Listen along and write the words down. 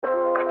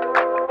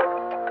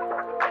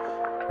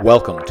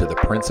Welcome to the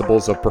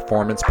Principles of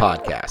Performance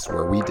podcast,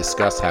 where we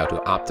discuss how to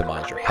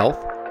optimize your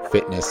health,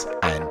 fitness,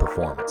 and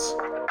performance.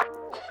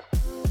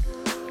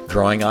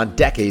 Drawing on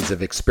decades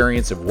of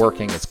experience of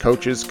working as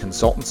coaches,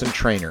 consultants, and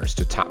trainers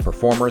to top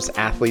performers,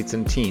 athletes,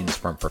 and teams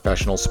from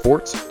professional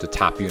sports to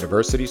top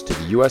universities to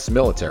the U.S.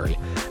 military,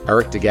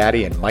 Eric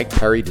DeGatti and Mike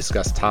Perry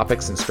discuss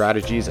topics and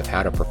strategies of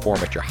how to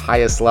perform at your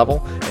highest level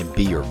and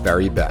be your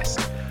very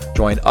best.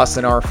 Join us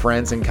and our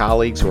friends and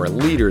colleagues who are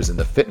leaders in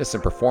the fitness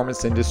and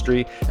performance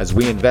industry as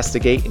we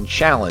investigate and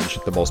challenge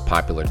the most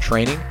popular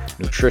training,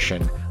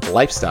 nutrition,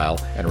 lifestyle,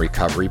 and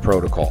recovery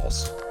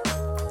protocols.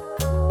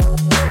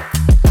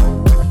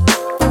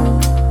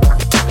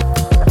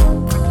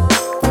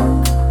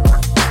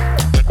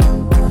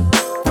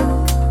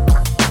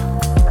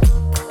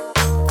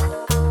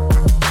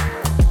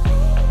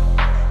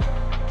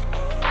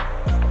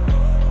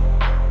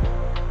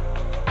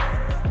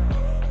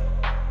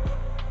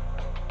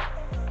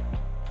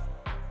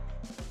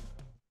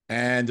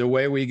 And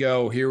away we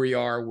go. Here we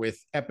are with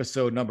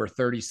episode number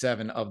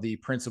 37 of the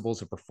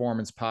Principles of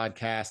Performance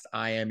podcast.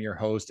 I am your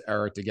host,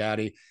 Eric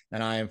DeGatti,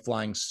 and I am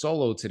flying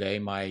solo today.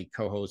 My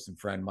co-host and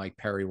friend, Mike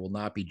Perry, will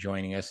not be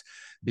joining us,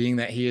 being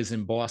that he is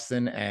in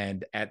Boston.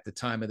 And at the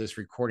time of this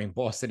recording,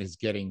 Boston is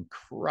getting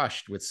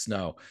crushed with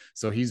snow.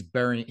 So he's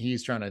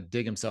trying to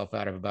dig himself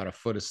out of about a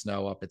foot of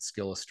snow up at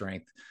Skill of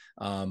Strength.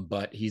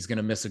 But he's going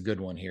to miss a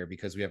good one here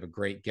because we have a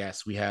great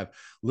guest. We have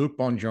Luke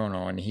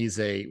Bongiorno, and he's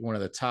one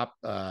of the top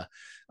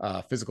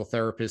physical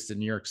therapists in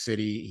New York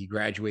City. He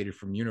graduated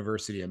from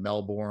University of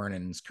Melbourne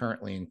and is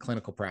currently in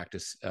clinical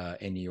practice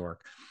in New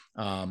York.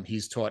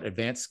 He's taught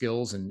advanced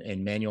skills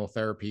in manual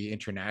therapy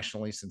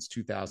internationally since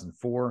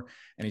 2004,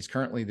 and he's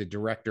currently the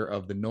director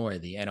of the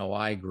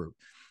NOI group.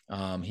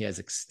 He has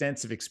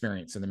extensive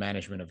experience in the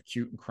management of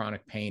acute and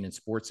chronic pain and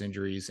sports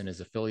injuries and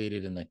is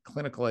affiliated in the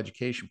clinical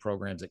education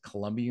programs at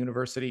Columbia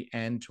University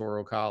and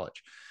Touro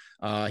College.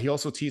 He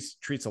also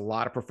treats a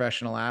lot of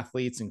professional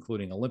athletes,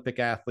 including Olympic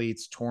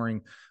athletes,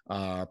 touring,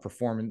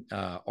 performing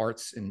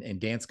arts and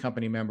dance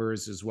company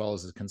members, as well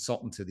as a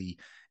consultant to the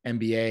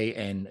NBA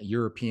and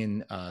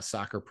European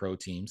soccer pro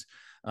teams.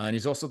 And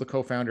he's also the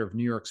co-founder of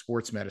New York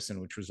Sports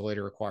Medicine, which was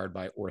later acquired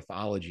by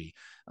Orthology.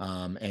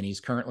 And he's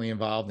currently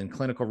involved in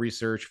clinical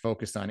research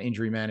focused on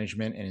injury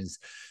management and is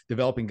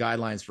developing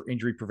guidelines for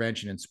injury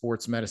prevention in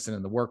sports medicine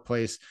in the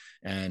workplace.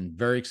 And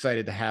very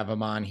excited to have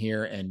him on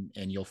here. And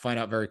you'll find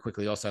out very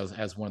quickly, also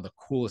has one of the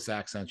coolest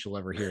accents you'll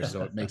ever hear.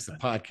 So it makes the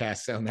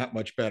podcast sound that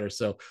much better.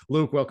 So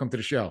Luke, welcome to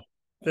the show.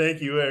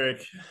 Thank you,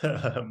 Eric.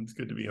 It's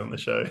good to be on the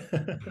show.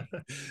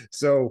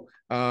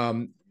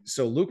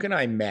 So Luke and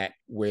I met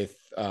with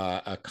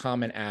a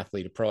common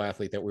athlete, a pro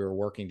athlete that we were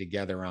working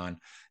together on.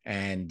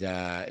 And,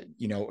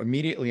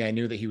 immediately I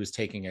knew that he was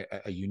taking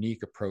a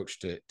unique approach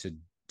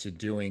to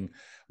doing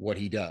what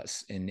he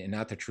does and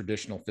not the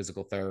traditional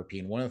physical therapy.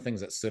 And one of the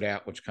things that stood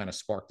out, which kind of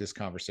sparked this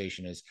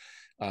conversation, is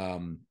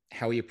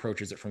how he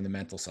approaches it from the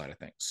mental side of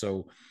things.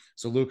 So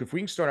Luke, if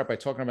we can start out by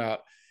talking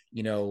about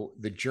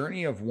the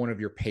journey of one of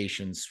your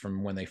patients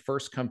from when they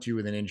first come to you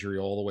with an injury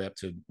all the way up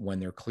to when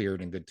they're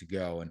cleared and good to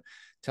go. And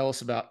tell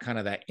us about kind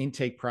of that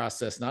intake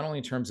process, not only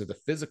in terms of the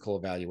physical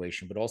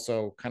evaluation, but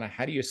also kind of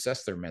how do you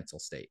assess their mental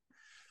state?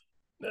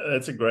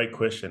 That's a great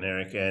question,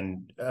 Eric.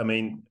 And I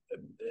mean,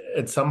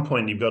 at some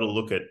point you've got to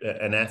look at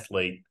an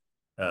athlete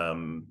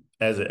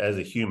as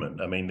a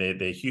human. I mean,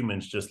 they're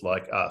humans just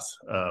like us,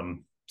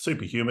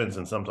 superhumans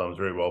and sometimes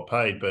very well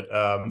paid,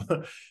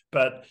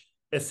 but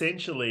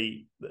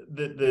essentially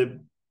the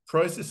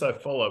process I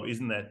follow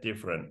isn't that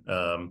different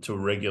to a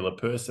regular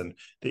person.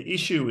 The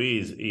issue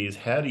is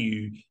how do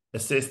you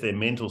assess their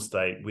mental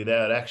state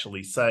without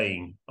actually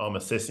saying I'm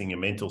assessing a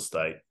mental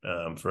state,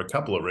 for a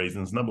couple of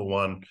reasons. Number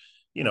one,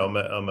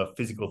 I'm a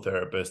physical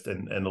therapist,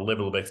 and the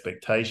level of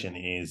expectation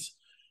is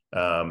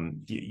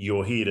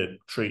you're here to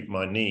treat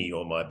my knee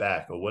or my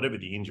back or whatever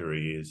the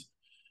injury is.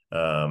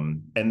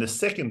 And the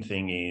second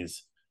thing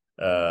is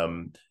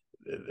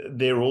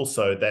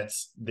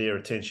that's their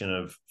attention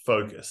of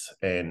focus.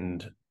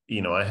 And,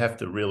 I have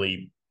to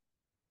really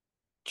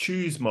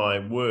choose my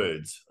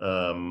words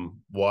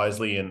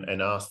wisely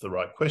and ask the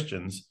right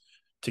questions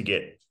to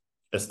get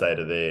a state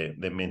of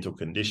their mental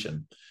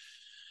condition.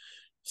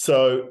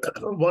 So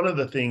one of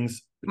the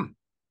things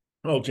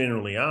I'll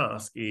generally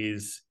ask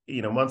is,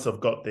 once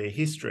I've got their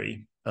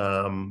history,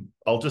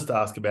 I'll just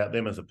ask about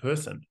them as a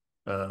person,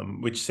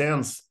 which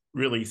sounds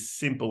really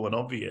simple and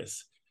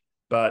obvious,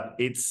 but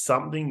it's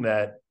something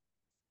that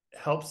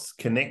helps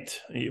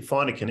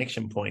find a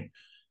connection point,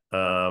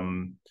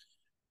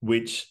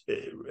 which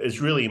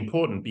is really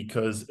important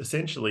because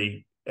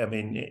essentially, I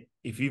mean,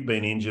 if you've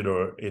been injured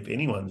or if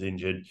anyone's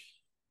injured,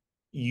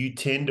 you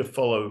tend to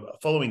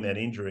following that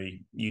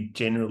injury, you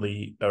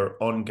generally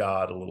are on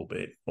guard a little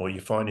bit, or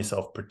you find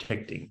yourself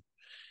protecting.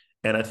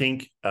 And I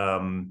think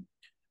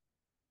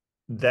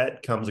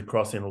that comes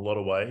across in a lot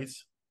of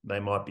ways. They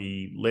might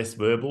be less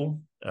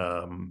verbal.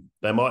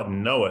 They might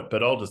know it,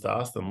 but I'll just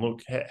ask them,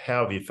 look,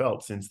 how have you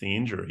felt since the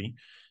injury?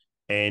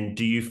 And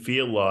do you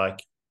feel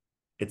like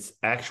it's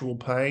actual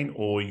pain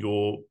or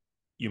you're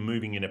you're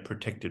moving in a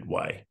protected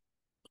way.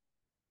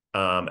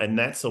 And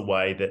that's a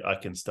way that I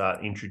can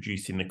start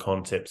introducing the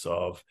concepts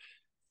of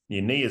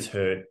your knee is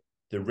hurt,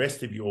 the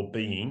rest of your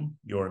being,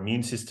 your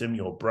immune system,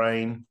 your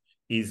brain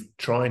is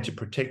trying to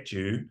protect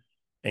you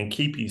and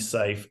keep you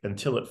safe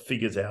until it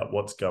figures out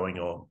what's going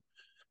on.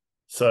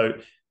 So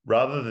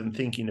rather than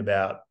thinking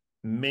about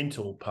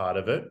mental part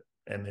of it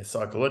and their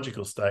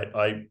psychological state,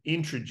 I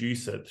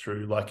introduce it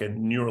through like a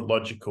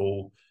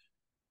neurological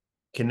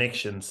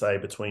connection, say,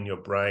 between your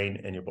brain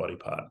and your body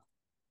part.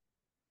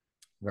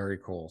 Very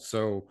cool.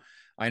 So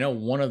I know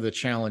one of the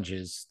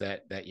challenges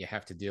that you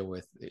have to deal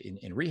with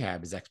in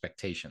rehab is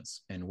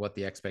expectations, and what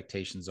the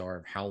expectations are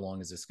of how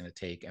long is this going to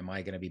take? Am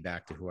I going to be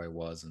back to who I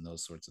was, and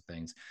those sorts of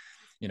things.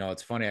 You know,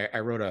 it's funny. I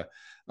wrote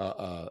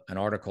an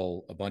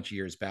article a bunch of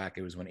years back.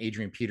 It was when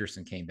Adrian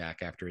Peterson came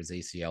back after his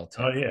ACL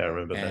tear. Oh yeah, I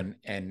remember and,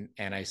 that.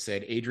 And I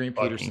said, Adrian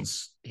Peterson,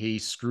 he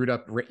screwed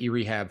up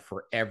rehab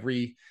for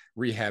every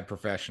rehab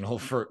professional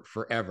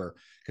forever,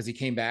 because he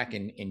came back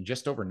in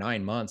just over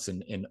 9 months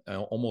and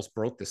almost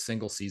broke the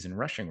single season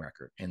rushing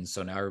record. And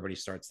so now everybody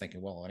starts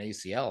thinking, well, an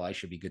ACL, I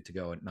should be good to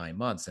go at 9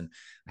 months. And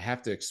I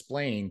have to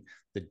explain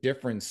the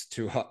difference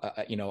to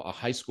a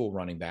high school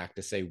running back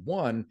to say,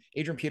 one,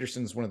 Adrian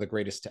Peterson is one of the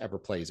greatest to ever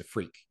play as a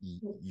freak.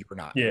 You're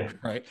not. Yeah.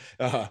 Right.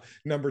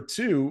 Number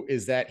two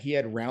is that he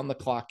had round the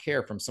clock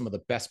care from some of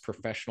the best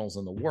professionals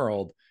in the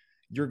world.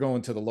 You're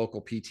going to the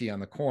local PT on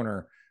the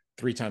corner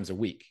 3 times a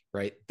week,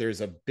 right?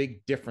 There's a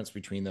big difference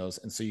between those.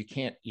 And so you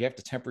have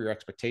to temper your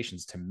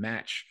expectations to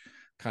match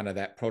kind of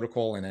that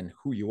protocol and then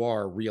who you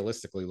are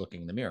realistically looking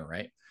in the mirror,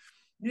 right?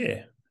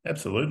 Yeah,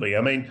 absolutely.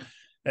 I mean,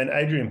 and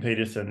Adrian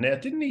Peterson, now,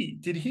 did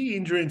he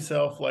injure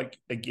himself like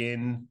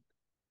again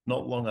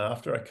not long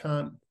after?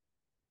 I'm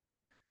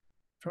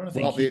trying to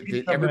think.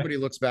 Well, everybody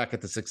looks back at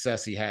the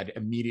success he had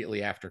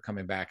immediately after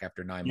coming back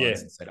after 9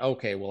 months and said,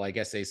 okay, well, I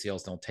guess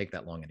ACLs don't take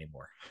that long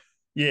anymore.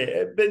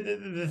 Yeah, but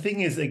the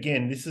thing is,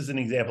 again, this is an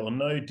example, and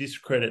no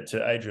discredit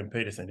to Adrian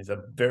Peterson. He's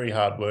a very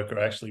hard worker.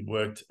 I actually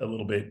worked a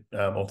little bit.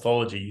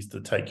 Orthology used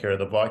to take care of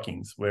the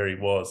Vikings where he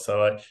was.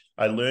 So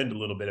I learned a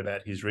little bit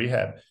about his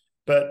rehab.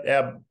 But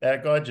our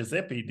guy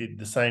Giuseppe did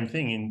the same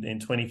thing in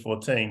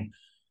 2014.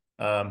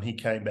 He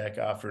came back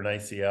after an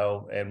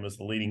ACL and was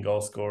the leading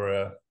goal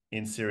scorer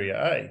in Serie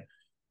A.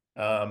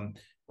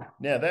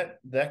 Now,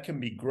 that can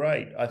be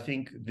great. I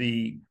think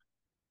the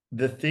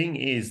thing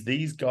is,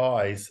 these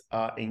guys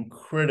are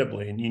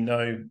incredibly, and you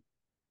know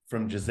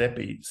from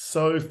Giuseppe,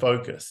 so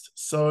focused,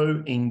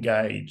 so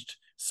engaged,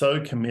 so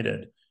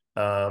committed,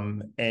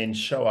 and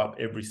show up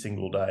every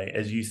single day.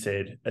 As you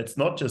said, it's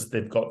not just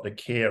they've got the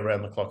care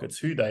around the clock, it's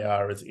who they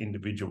are as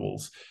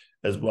individuals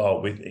as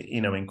well, with,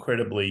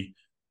 incredibly,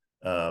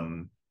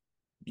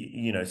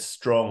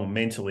 strong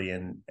mentally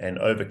and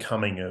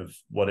overcoming of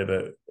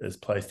whatever is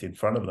placed in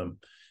front of them.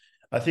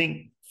 I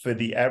think for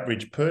the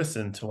average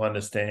person to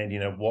understand,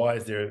 why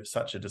is there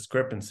such a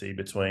discrepancy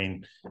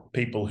between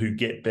people who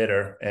get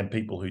better and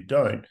people who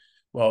don't?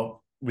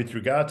 Well, with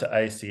regard to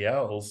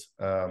ACLs,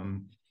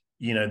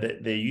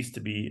 there used to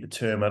be a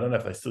term, I don't know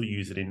if they still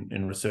use it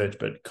in research,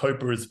 but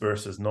copers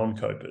versus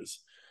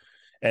non-copers.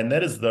 And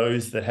that is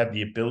those that have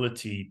the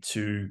ability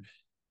to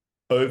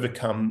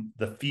overcome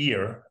the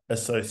fear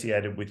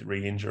associated with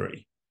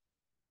re-injury.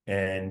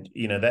 And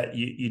that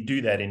you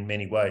do that in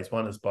many ways.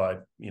 One is by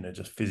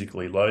just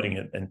physically loading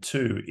it, and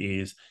two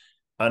is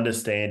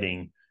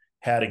understanding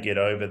how to get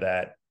over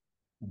that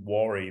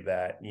worry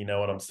that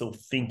what, I'm still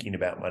thinking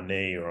about my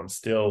knee, or am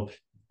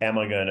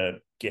I going to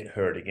get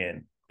hurt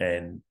again?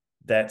 And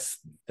that's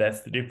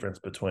the difference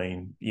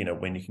between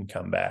when you can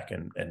come back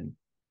and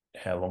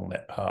how long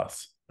that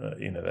path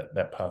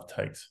that path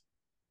takes.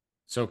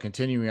 So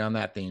continuing on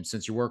that theme,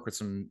 since you work with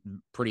some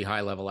pretty high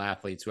level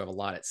athletes who have a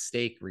lot at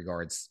stake in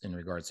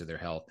regards to their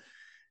health,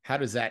 how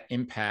does that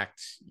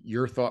impact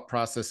your thought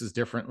processes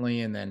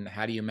differently? And then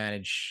how do you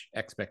manage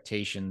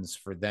expectations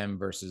for them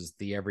versus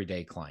the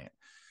everyday client?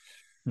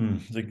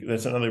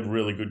 That's another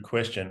really good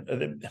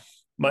question.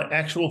 My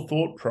actual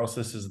thought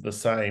process is the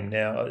same.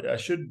 Now, I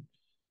should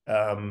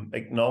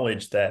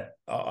acknowledge that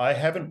I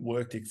haven't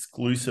worked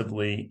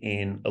exclusively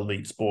in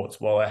elite sports.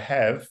 While I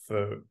have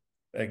for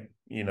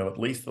at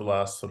least the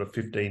last sort of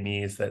 15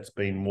 years, that's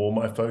been more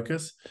my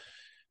focus.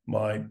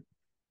 My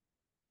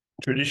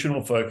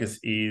traditional focus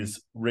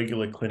is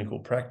regular clinical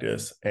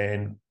practice,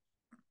 and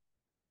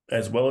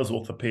as well as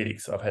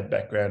orthopedics. I've had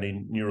background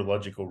in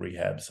neurological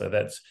rehab, so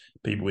that's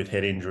people with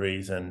head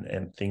injuries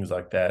and things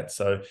like that.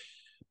 So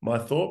my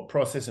thought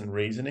process and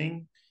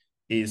reasoning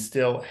is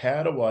still,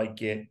 how do I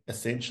get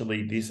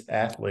essentially this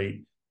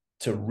athlete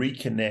to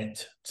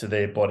reconnect to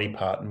their body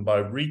part? And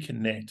by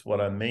reconnect,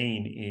 what I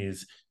mean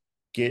is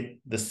get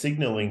the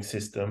signaling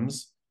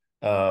systems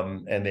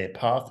and their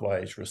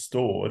pathways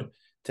restored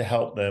to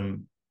help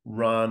them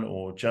run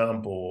or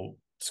jump or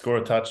score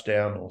a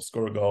touchdown or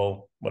score a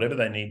goal, whatever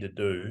they need to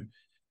do,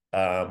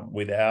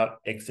 without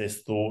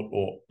excess thought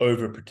or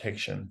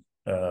overprotection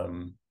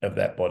of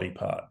that body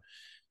part.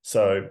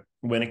 So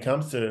when it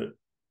comes to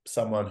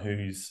someone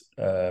who's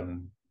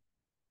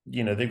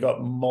they've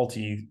got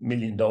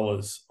multi-million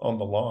dollars on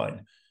the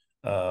line.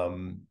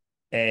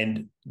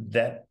 And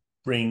that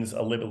brings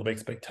a level of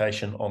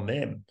expectation on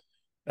them,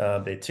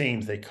 their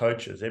teams, their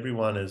coaches.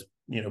 Everyone is,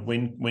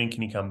 when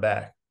can you come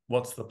back?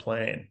 What's the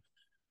plan?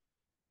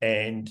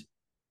 And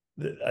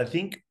I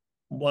think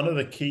one of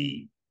the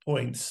key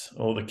points,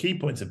 or the key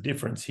points of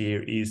difference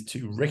here, is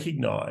to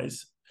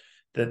recognize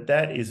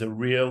that is a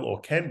real, or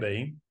can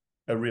be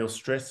a real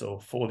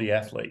stressor for the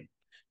athlete.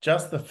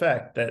 Just the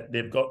fact that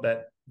they've got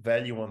that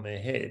value on their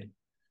head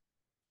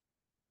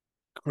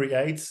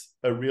creates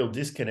a real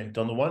disconnect.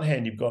 On the one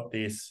hand, you've got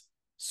this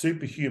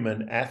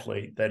superhuman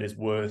athlete that is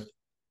worth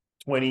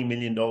 $20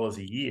 million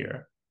a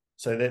year,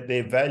 so that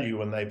their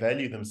value, and they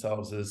value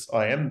themselves as,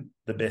 I am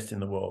the best in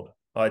the world,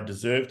 I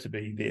deserve to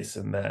be this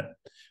and that.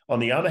 On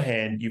the other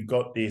hand, you've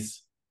got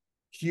this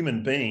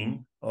human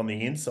being on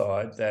the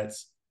inside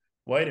that's,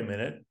 wait a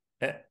minute,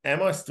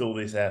 am I still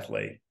this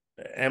athlete?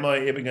 Am I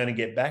ever going to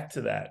get back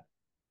to that?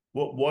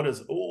 What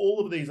is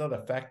all of these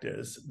other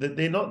factors that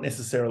they're not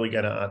necessarily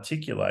going to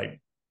articulate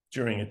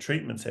during a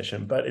treatment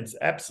session, but it's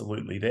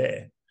absolutely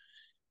there.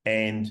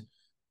 And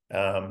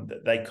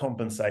they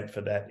compensate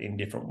for that in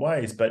different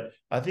ways. But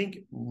I think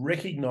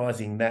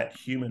recognizing that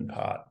human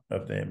part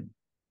of them,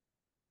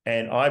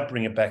 and I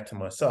bring it back to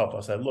myself. I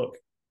say, look,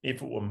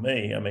 if it were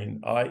me, I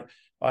mean, I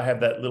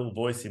have that little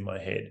voice in my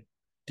head.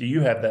 Do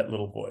you have that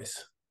little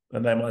voice?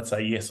 And they might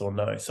say yes or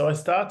no. So I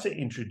start to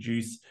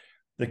introduce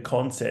the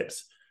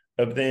concepts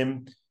of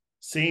them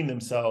seeing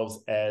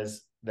themselves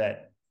as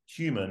that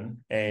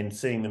human and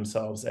seeing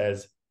themselves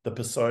as the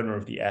persona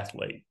of the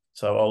athlete.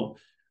 So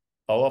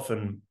I'll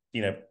often,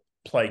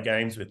 play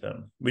games with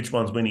them. Which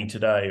one's winning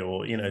today?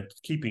 Or,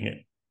 keeping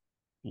it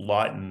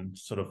light and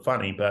sort of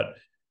funny, but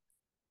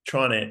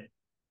trying to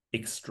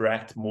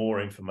extract more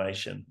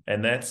information.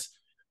 And that's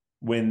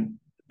when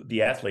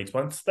the athletes,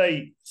 once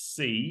they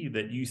see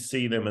that you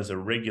see them as a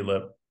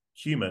regular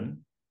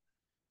human,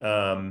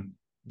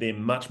 they're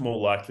much more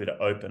likely to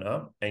open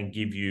up and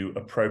give you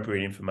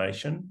appropriate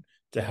information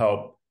to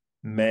help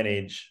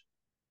manage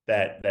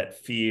that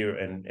fear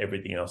and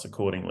everything else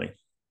accordingly.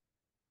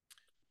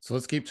 So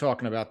let's keep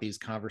talking about these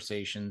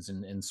conversations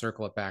and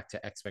circle it back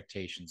to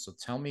expectations. So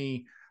tell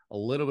me a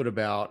little bit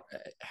about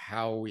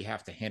how we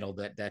have to handle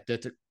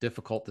that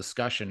difficult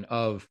discussion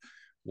of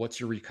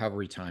what's your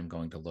recovery time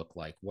going to look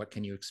like? What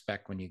can you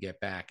expect when you get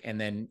back? And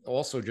then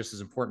also, just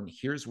as important,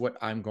 here's what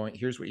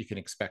you can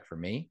expect from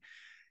me.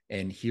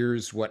 And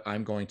here's what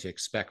I'm going to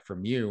expect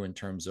from you in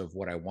terms of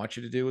what I want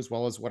you to do, as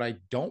well as what I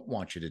don't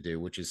want you to do,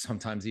 which is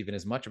sometimes even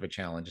as much of a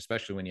challenge,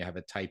 especially when you have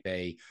a type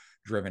A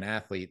driven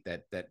athlete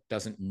that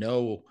doesn't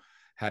know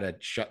how to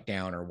shut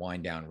down or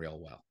wind down real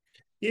well.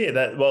 Yeah,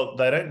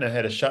 they don't know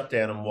how to shut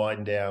down and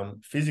wind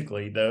down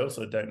physically. They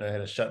also don't know how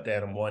to shut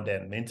down and wind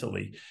down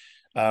mentally.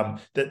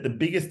 The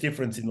biggest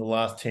difference in the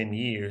last 10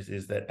 years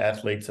is that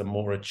athletes are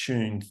more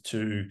attuned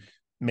to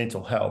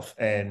mental health.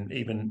 And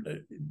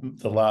even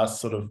the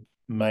last sort of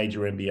major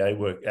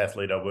NBA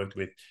athlete I worked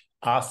with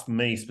asked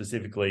me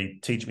specifically,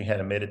 teach me how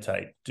to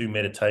meditate, do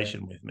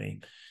meditation with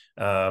me,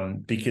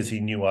 because he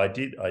knew I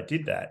did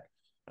that.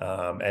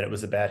 And it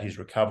was about his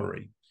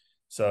recovery.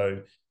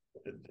 So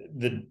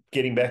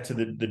getting back to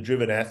the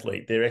driven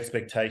athlete, their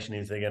expectation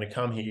is they're going to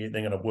come here,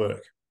 they're going to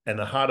work. And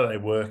the harder they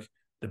work,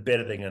 the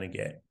better they're going to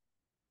get.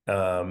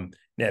 Now,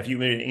 if you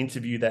were to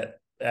interview that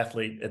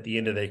athlete at the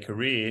end of their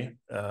career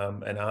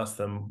and ask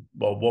them,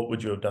 well, what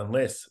would you have done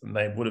less? And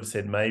they would have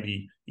said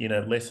maybe,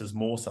 less is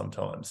more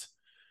sometimes.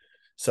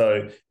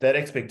 So that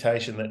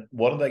expectation that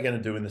what are they going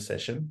to do in the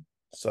session?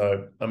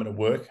 So I'm going to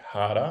work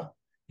harder.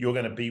 You're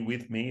going to be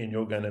with me and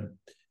you're going to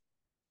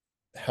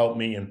help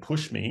me and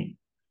push me.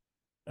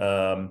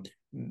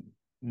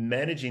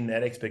 Managing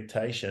that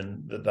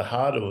expectation, that the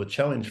harder or the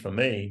challenge for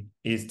me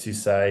is to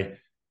say,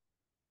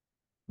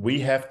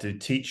 we have to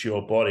teach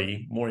your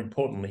body, more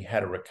importantly, how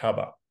to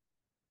recover.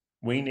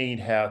 We need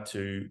how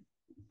to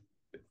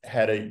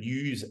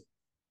use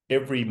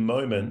every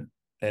moment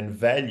and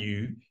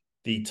value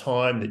the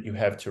time that you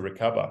have to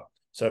recover.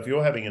 So if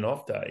you're having an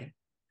off day,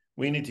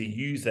 we need to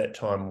use that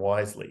time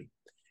wisely.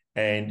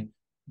 And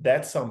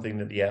that's something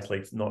that the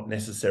athlete's not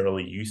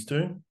necessarily used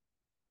to.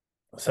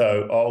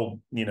 So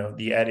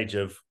the adage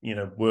of,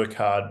 work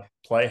hard,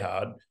 play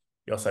hard,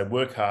 I'll say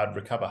work hard,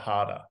 recover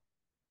harder,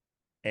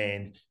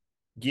 and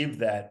give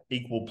that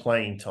equal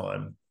playing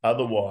time.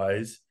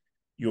 Otherwise,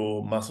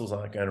 your muscles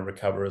aren't going to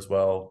recover as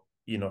well.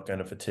 You're not going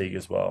to fatigue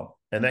as well.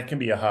 And that can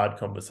be a hard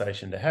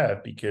conversation to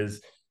have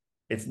because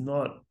it's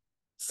not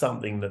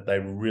something that they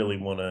really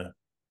want to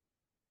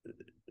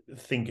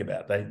think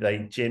about.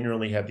 They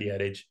generally have the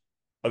adage,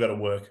 I got to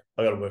work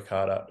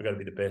harder, I got to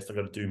be the best, I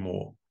got to do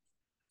more.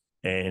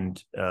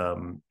 And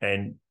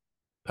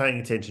paying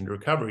attention to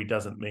recovery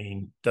doesn't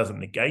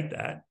negate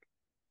that.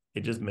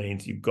 It just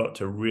means you've got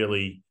to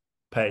really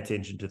pay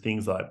attention to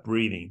things like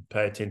breathing,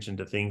 pay attention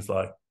to things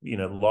like,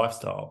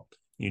 lifestyle,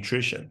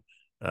 nutrition,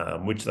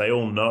 which they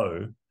all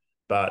know.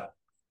 But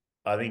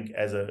I think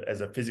as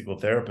a physical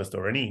therapist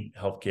or any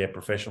healthcare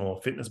professional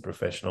or fitness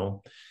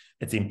professional,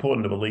 it's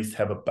important to at least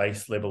have a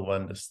base level of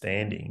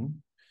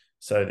understanding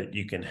so that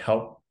you can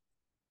help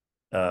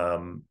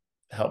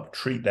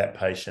treat that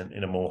patient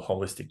in a more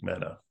holistic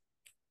manner.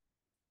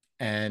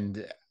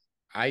 And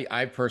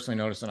I personally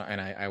noticed, and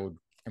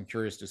I'm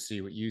curious to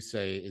see what you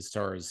say as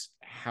far as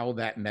how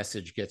that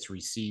message gets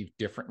received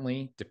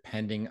differently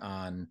depending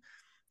on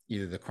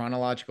either the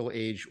chronological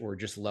age or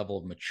just level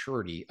of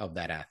maturity of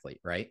that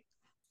athlete, right?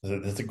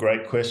 That's a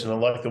great question. I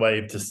like the way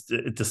you've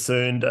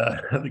discerned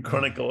the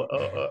chronicle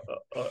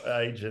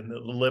age and the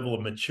level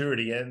of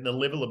maturity and the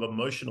level of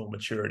emotional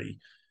maturity,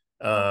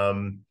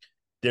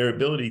 their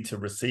ability to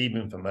receive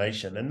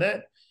information. And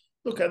that,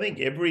 look, I think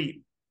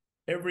every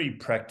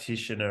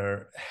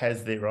practitioner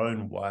has their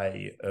own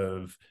way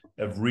of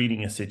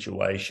reading a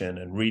situation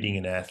and reading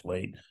an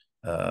athlete,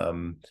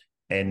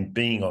 and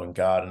being on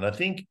guard. And I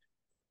think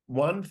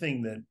one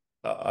thing that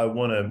I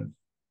want to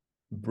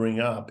bring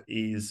up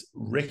is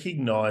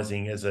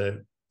recognizing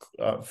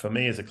for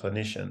me as a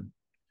clinician,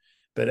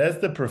 but as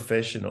the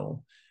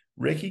professional,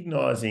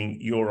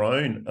 recognizing your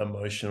own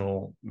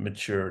emotional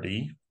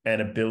maturity and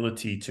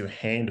ability to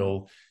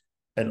handle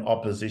an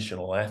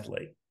oppositional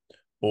athlete,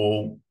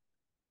 or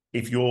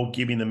if you're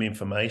giving them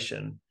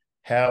information,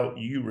 how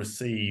you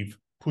receive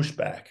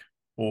pushback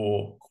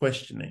or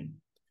questioning.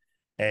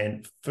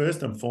 And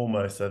first and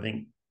foremost, I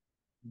think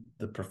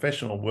the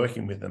professional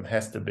working with them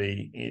has to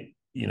be,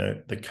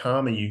 the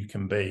calmer you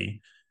can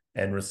be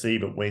and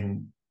receive it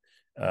when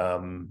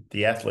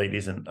the athlete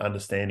isn't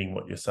understanding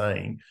what you're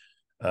saying,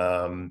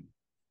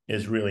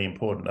 is really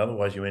important.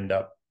 Otherwise, you end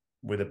up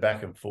with a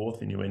back and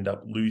forth and you end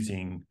up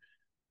losing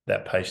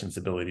that patient's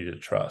ability to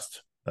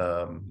trust,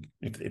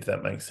 if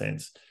that makes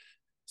sense.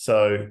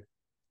 So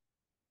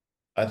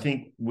I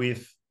think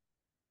with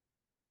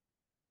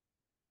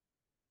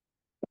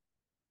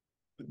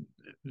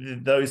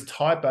those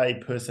type A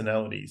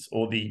personalities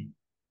or the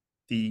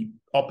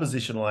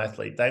oppositional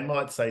athlete, they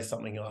might say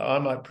something. I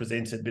might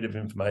present a bit of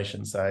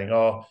information saying,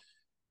 oh,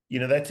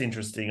 that's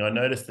interesting. I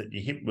noticed that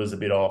your hip was a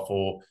bit off,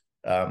 or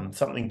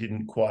something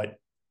didn't quite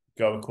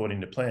go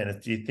according to plan.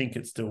 Do you think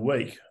it's still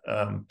weak?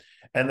 And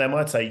they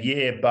might say,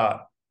 yeah,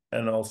 but,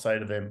 and I'll say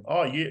to them,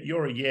 oh,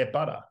 you're a yeah,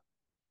 butter.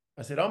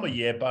 I said, I'm a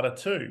yeah, butter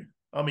too.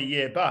 I'm a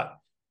yeah, but.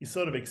 You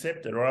sort of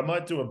accept it. Or I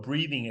might do a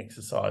breathing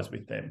exercise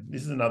with them.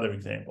 This is another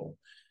example.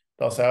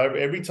 They'll say,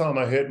 every time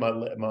I hurt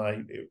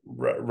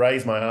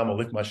raise my arm or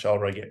lift my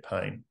shoulder, I get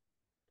pain.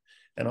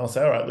 And I'll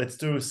say, all right, let's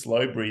do a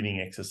slow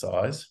breathing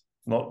exercise,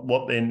 not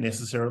what they're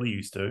necessarily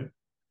used to.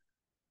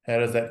 How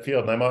does that feel?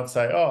 And they might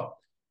say, oh,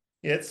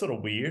 yeah, it's sort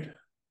of weird.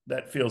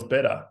 That feels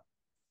better.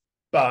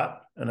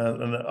 But,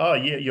 oh,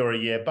 yeah, you're a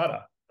yeah,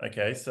 butter.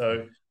 Okay,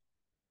 so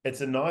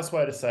it's a nice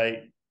way to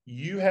say,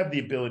 you have the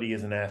ability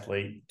as an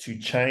athlete to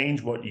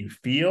change what you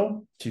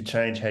feel, to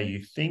change how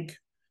you think,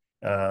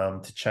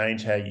 to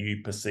change how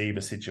you perceive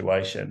a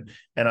situation.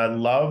 And I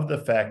love the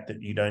fact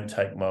that you don't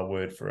take my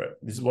word for it.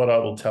 This is what I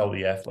will tell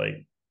the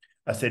athlete.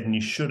 I said, and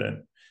you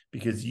shouldn't,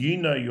 because you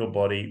know your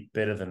body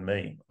better than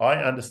me. I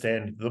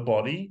understand the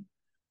body,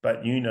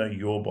 but you know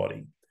your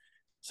body.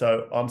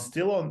 So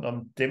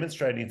I'm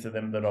demonstrating to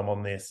them that I'm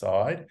on their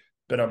side,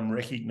 but I'm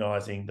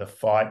recognizing the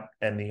fight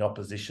and the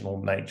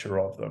oppositional nature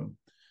of them.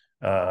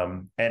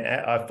 And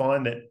I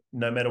find that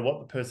no matter what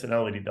the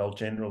personality, they'll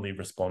generally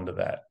respond to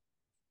that,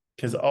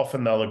 because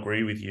often they'll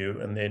agree with you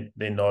and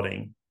they're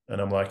nodding. And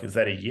I'm like, is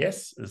that a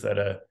yes? I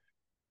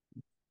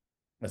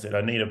said,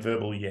 I need a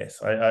verbal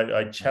yes.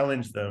 I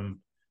challenge them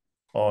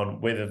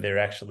on whether they're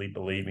actually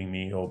believing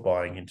me or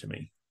buying into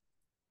me,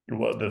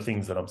 what the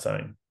things that I'm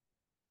saying.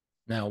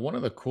 Now, one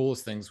of the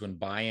coolest things when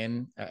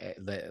buy-in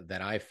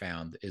that I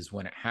found is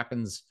when it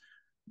happens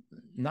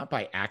not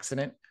by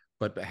accident,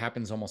 but it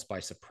happens almost by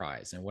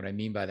surprise. And what I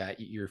mean by that,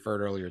 you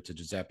referred earlier to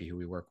Giuseppe, who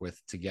we work with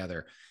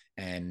together.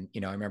 And,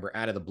 I remember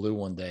out of the blue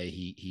one day,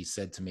 he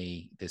said to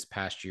me this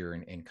past year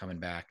and coming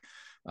back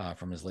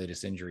from his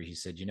latest injury, he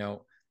said,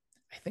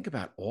 I think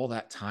about all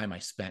that time I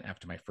spent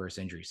after my first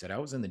injury. He said, I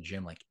was in the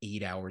gym like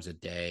 8 hours a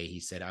day. He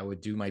said, I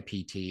would do my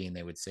PT and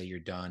they would say, you're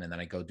done. And then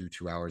I go do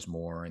 2 hours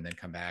more and then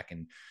come back.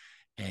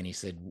 And he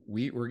said,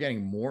 we're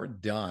getting more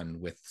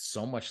done with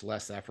so much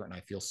less effort. And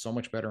I feel so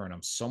much better. And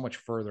I'm so much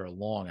further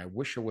along. I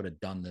wish I would have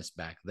done this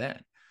back then.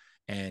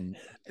 And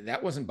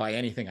that wasn't by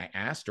anything I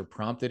asked or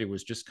prompted. It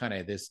was just kind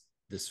of this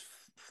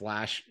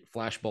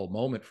flashbulb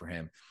moment for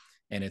him.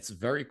 And it's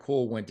very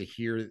cool when to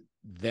hear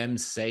them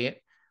say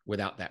it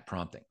without that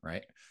prompting,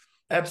 right?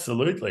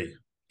 Absolutely.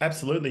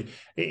 Absolutely.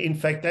 In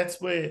fact, that's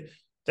where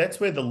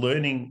the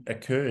learning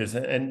occurs.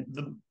 And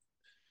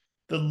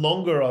the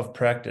longer I've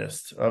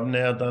practiced, I've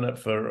now done it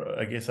for,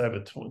 I guess, over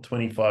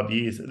 25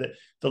 years.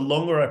 The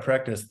longer I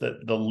practice,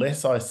 the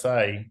less I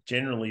say,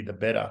 generally, the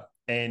better.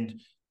 And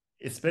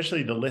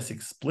especially the less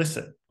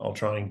explicit I'll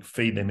try and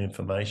feed them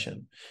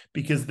information,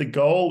 because the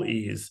goal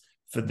is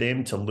for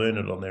them to learn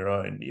it on their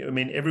own. I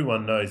mean,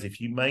 everyone knows if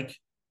you make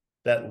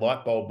that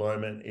light bulb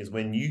moment is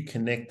when you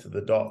connect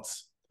the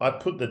dots. I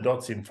put the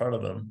dots in front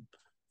of them,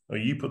 or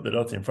you put the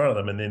dots in front of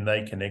them, and then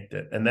they connect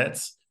it. And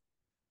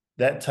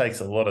that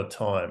takes a lot of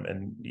time,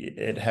 and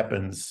it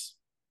happens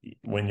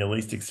when you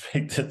least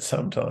expect it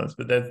sometimes.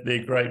 But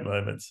they're great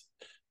moments.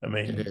 I It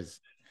mean, is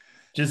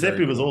very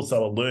Giuseppe was cool.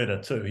 also a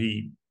learner too.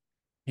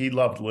 He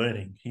loved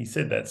learning. He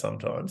said that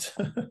sometimes.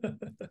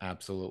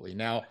 Absolutely.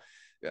 Now,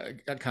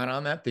 kind of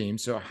on that theme.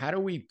 So, how do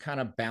we kind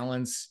of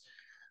balance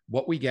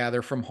what we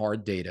gather from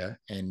hard data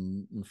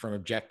and from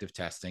objective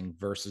testing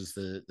versus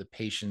the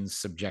patient's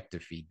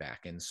subjective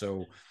feedback? And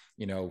so,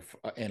 in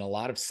a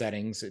lot of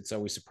settings, it's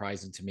always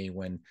surprising to me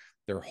when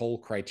their whole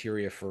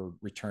criteria for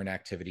return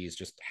activity is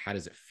just how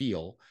does it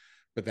feel.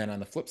 But then on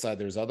the flip side,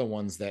 there's other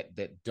ones that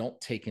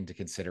don't take into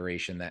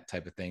consideration that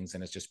type of things,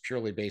 and it's just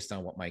purely based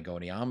on what my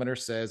goniometer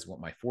says, what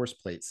my force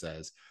plate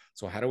says.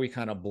 So how do we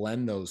kind of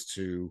blend those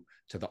two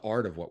to the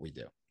art of what we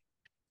do?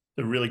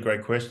 A really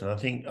great question. I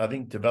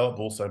think develop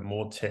also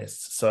more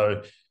tests.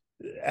 So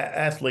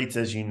athletes,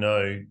 as you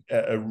know,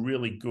 are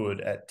really good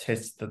at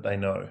tests that they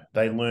know.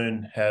 They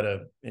learn how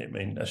to. I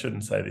mean, I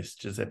shouldn't say this,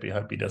 Giuseppe. I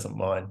hope he doesn't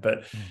mind,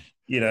 but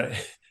you know,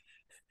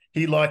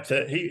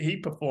 he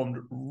performed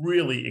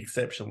really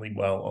exceptionally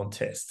well on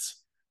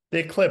tests.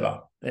 They're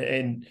clever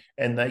and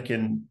they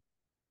can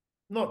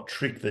not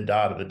trick the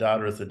data. The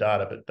data is the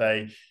data, but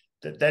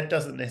that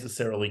doesn't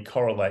necessarily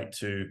correlate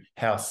to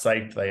how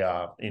safe they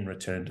are in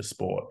return to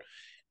sport.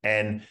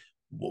 And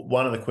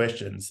one of the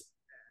questions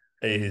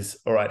is,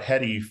 all right, how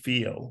do you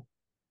feel?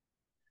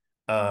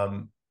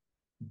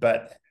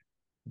 But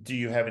do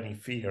you have any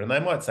fear? And they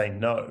might say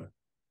no.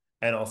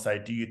 And I'll say,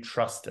 do you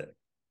trust it?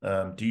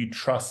 Do you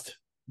trust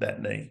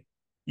that knee?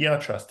 Yeah, I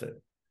trust it.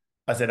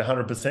 I said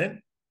 100%.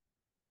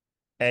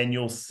 And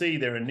you'll see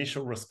their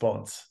initial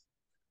response.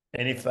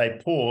 And if they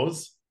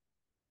pause,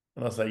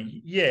 and I'll say,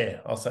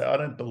 yeah, I'll say, I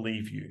don't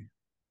believe you.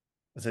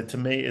 I said, to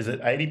me, is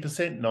it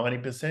 80%,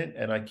 90%?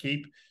 And I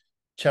keep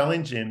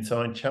challenging them.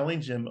 So I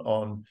challenge them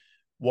on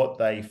what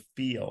they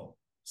feel.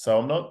 So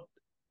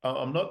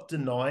I'm not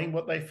denying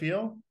what they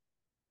feel,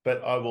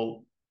 but I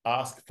will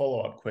ask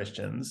follow-up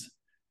questions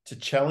to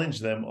challenge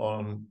them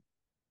on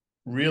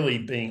really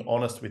being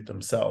honest with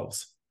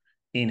themselves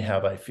in how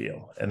they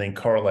feel and then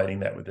correlating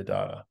that with the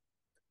data.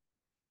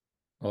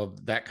 Well,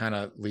 that kind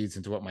of leads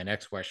into what my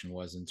next question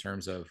was in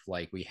terms of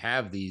like we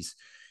have these,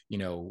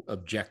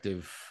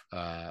 objective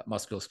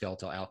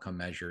musculoskeletal outcome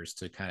measures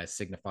to kind of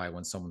signify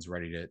when someone's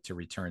ready to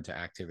return to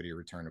activity or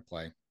return to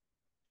play.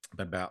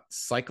 But about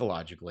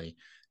psychologically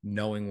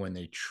knowing when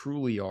they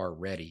truly are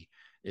ready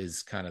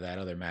is kind of that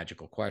other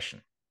magical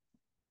question.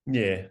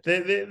 Yeah,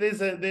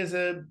 there's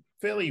a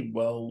fairly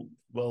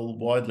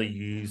widely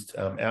used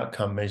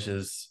outcome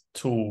measures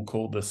tool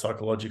called the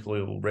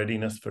psychological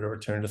readiness for a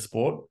return to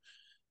sport,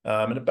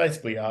 and it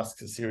basically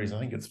asks a series. I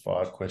think it's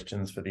 5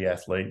 questions for the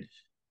athlete.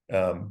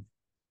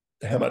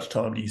 How much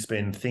time do you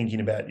spend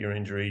thinking about your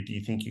injury? Do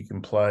you think you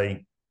can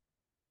play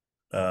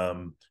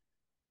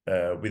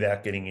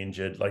without getting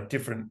injured? Like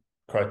different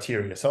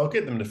criteria. So I'll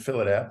get them to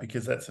fill it out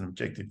because that's an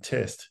objective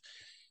test.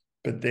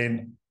 But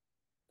then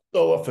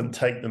I'll often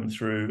take them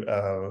through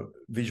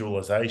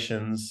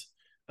visualizations,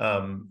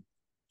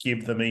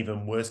 give them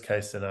even worst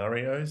case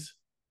scenarios.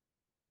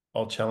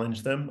 I'll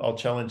challenge them. I'll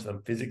challenge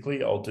them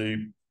physically. I'll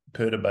do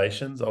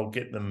perturbations. I'll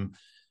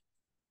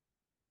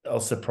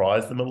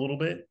surprise them a little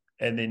bit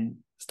and then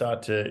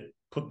start to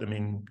put them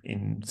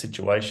in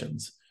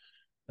situations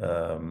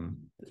to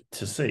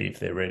see if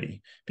they're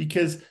ready.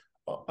 Because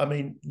I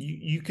mean,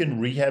 you can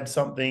rehab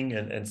something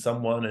and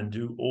someone and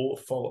do all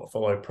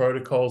follow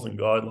protocols and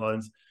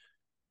guidelines,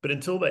 but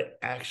until they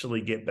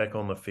actually get back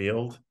on the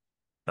field,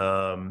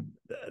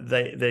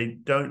 they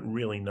don't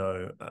really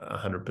know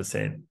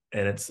 100%.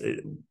 And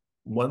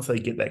once they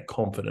get that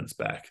confidence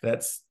back,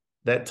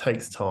 that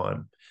takes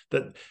time.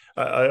 That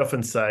I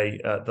often say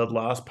the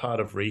last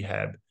part of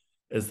rehab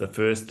is the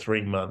first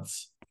 3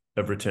 months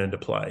of return to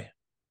play.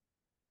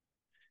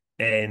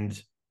 And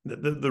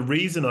the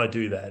reason I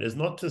do that is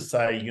not to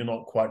say you're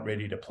not quite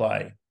ready to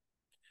play,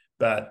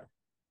 but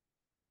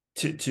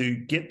to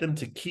get them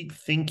to keep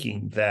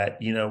thinking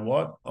that, you know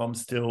what, I'm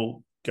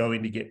still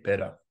going to get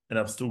better and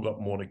I've still got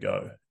more to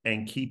go,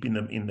 and keeping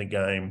them in the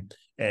game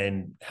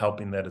and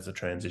helping that as a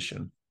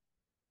transition.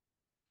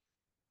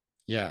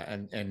 Yeah,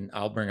 and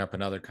I'll bring up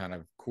another kind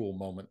of cool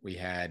moment we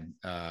had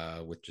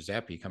with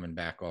Giuseppe coming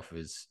back off of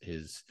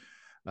his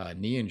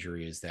knee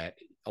injury is that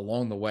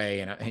along the way,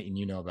 and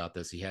you know about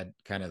this, he had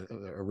kind of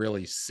a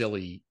really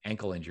silly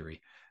ankle injury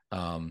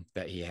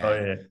that he Oh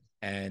had. yeah.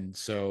 And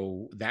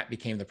so that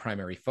became the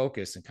primary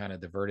focus and kind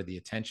of diverted the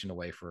attention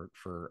away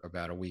for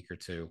about a week or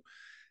two.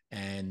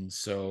 And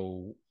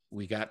so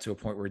we got to a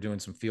point where we're doing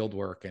some field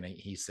work, and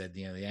he said,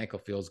 the ankle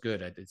feels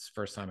good. It's the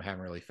first time I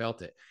haven't really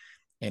felt it,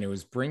 and it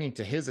was bringing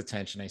to his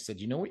attention. I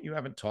said, you know what you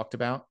haven't talked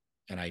about,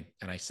 and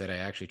I said I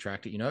actually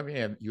tracked it.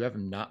 You have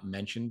not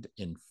mentioned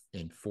in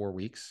 4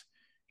 weeks.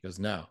 He goes,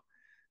 no.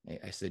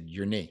 I said,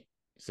 your knee.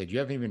 He said, you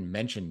haven't even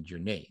mentioned your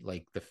knee,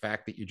 like the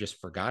fact that you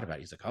just forgot about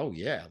it. He's like, oh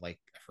yeah, like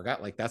I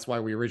forgot, like that's why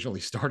we originally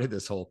started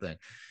this whole thing.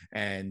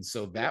 And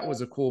so that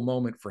was a cool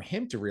moment for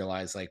him to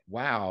realize, like,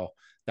 wow,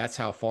 that's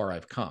how far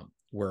I've come.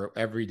 Where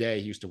every day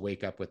he used to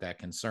wake up with that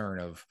concern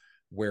of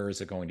where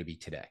is it going to be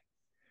today.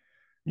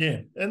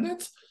 Yeah, and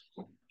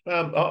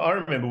I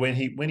remember when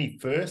he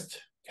first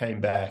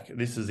came back.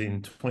 This is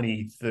in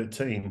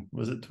 2013.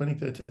 Was it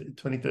 2013?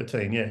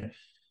 2013, yeah.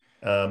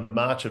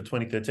 March of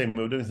 2013.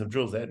 We were doing some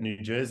drills out in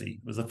New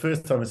Jersey. It was the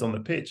first time he was on the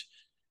pitch,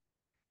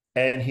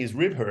 and his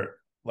rib hurt,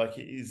 like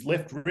his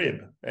left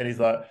rib, and he's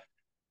like,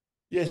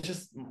 "Yeah, it's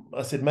just."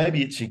 I said,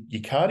 "Maybe it's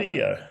your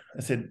cardio."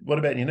 I said, "What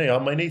about your knee?" "Oh,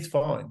 my knee's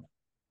fine."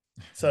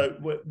 So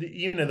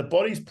the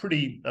body's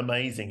pretty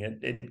amazing.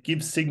 It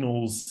gives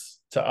signals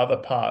to other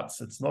parts.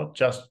 It's not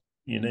just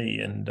your knee,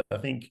 and I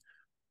think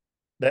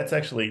that's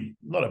actually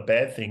not a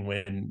bad thing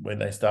when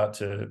they start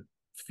to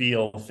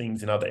feel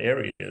things in other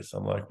areas.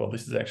 I'm like, well,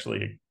 this is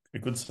actually a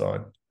good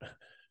sign.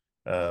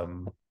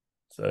 So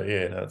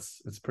yeah,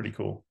 it's pretty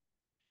cool.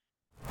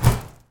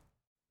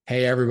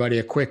 Hey, everybody,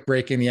 a quick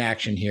break in the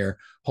action here.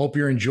 Hope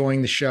you're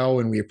enjoying the show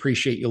and we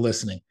appreciate you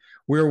listening.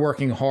 We're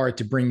working hard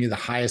to bring you the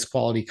highest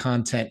quality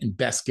content and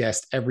best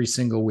guests every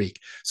single week.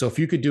 So if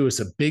you could do us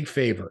a big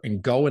favor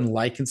and go and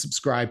like and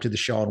subscribe to the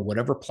show on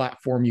whatever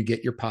platform you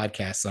get your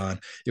podcasts on,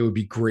 it would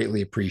be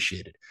greatly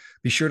appreciated.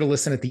 Be sure to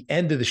listen at the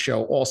end of the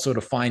show also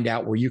to find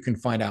out where you can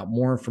find out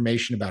more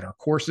information about our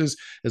courses,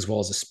 as well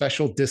as a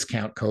special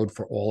discount code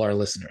for all our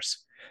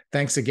listeners.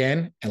 Thanks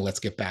again, and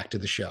let's get back to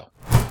the show.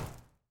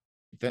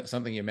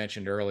 Something you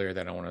mentioned earlier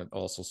that I want to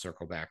also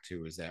circle back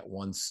to is that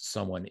once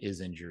someone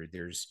is injured,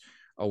 there's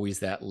always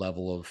that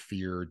level of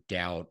fear,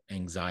 doubt,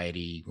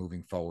 anxiety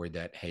moving forward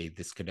that, hey,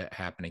 this could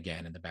happen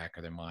again in the back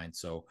of their mind.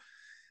 So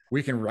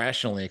we can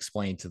rationally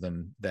explain to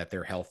them that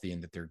they're healthy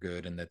and that they're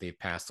good and that they've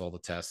passed all the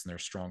tests and they're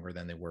stronger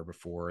than they were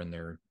before and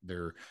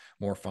they're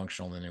more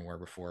functional than they were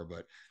before.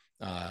 But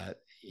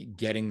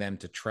getting them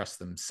to trust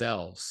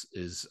themselves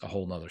is a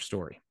whole nother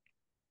story.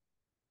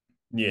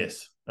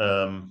 Yes.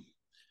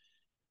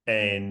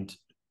 And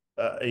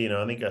I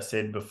think I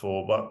said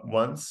before, but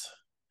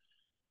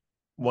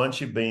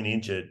once you've been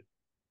injured,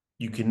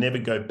 you can never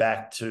go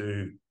back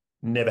to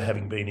never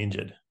having been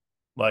injured.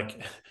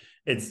 Like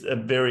it's a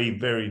very,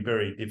 very,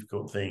 very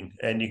difficult thing.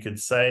 And you could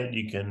say it,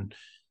 you can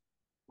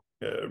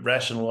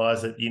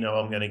rationalize it,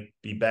 I'm going to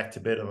be back to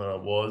better than I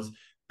was,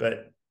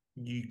 but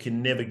you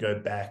can never go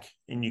back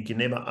and you can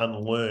never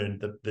unlearn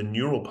the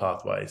neural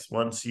pathways.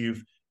 Once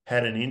you've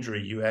had an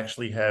injury, you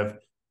actually have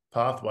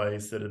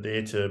pathways that are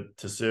there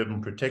to serve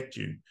and protect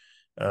you,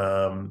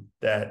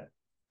 that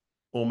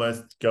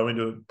almost go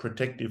into a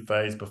protective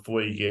phase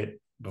before you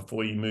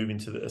move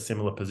into a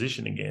similar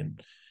position again.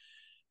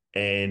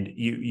 And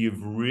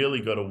you've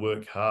really got to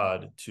work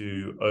hard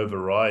to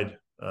override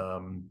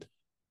the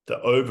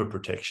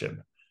overprotection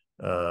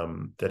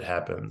that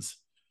happens.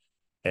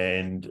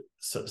 And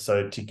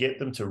so to get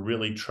them to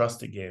really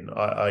trust again,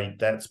 I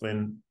that's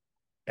when,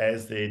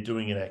 as they're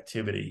doing an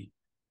activity,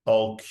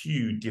 I'll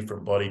cue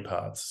different body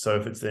parts. So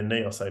if it's their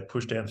knee, I'll say,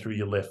 push down through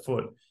your left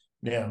foot.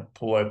 Now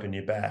pull open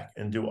your back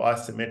and do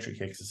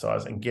isometric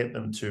exercise and get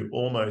them to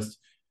almost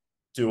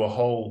do a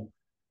whole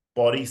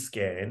body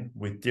scan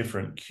with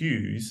different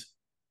cues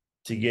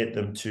to get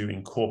them to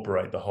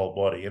incorporate the whole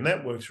body. And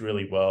that works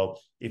really well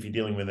if you're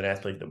dealing with an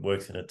athlete that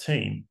works in a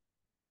team.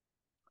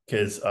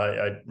 Because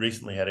I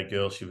recently had a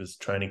girl, she was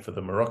training for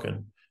the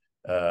Moroccan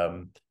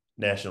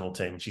national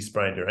team, and she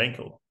sprained her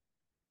ankle.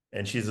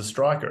 And she's a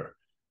striker.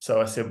 So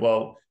I said,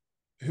 well,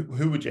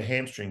 who would your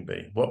hamstring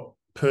be? What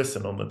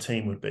person on the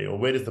team would be? Or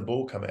where does the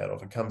ball come out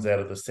of? It comes out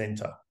of the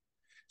center.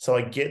 So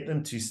I get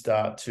them to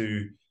start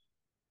to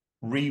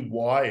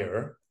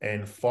rewire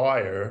and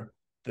fire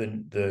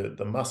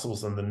the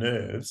muscles and the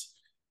nerves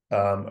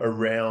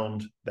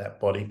around that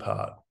body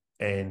part.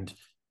 And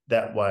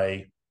that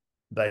way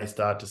they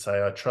start to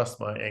say, I trust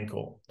my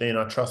ankle. Then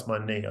I trust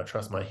my knee. I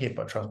trust my hip.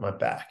 I trust my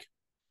back.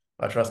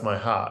 I trust my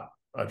heart.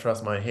 I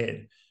trust my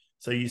head.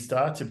 So you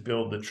start to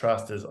build the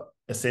trust as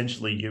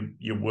essentially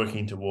you're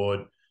working toward,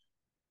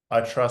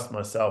 I trust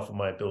myself and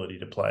my ability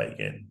to play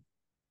again.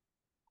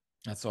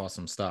 That's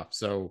awesome stuff.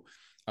 So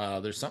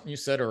there's something you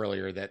said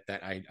earlier that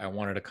I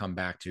wanted to come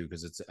back to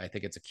because I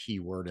think it's a key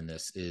word in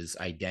this is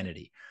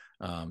identity.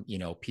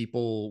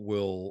 People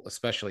will,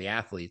 especially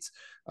athletes,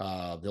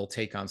 they'll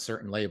take on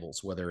certain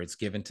labels, whether it's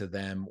given to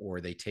them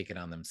or they take it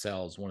on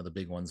themselves. One of the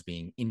big ones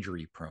being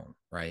injury prone,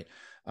 right?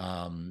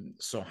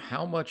 So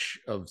how much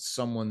of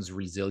someone's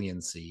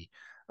resiliency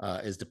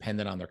is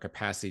dependent on their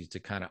capacity to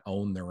kind of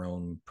own their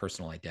own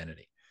personal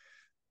identity?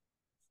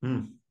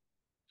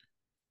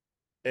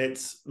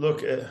 It's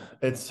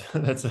that's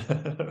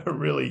a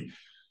really,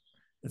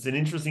 it's an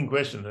interesting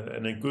question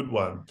and a good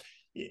one.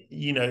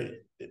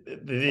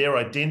 Their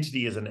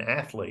identity as an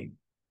athlete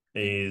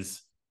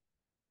is,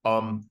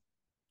 I'm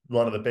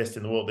one of the best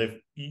in the world. They've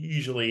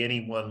usually,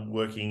 anyone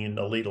working in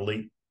elite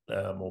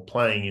or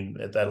playing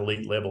at that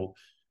elite level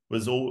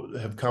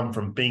have come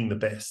from being the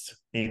best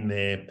in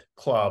their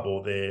club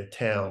or their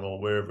town or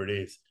wherever it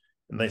is,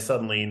 and they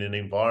suddenly in an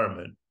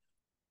environment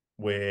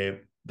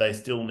where they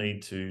still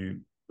need to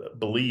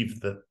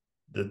believe that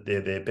they're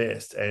their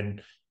best.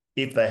 And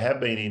if they have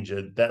been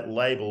injured, that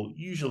label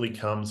usually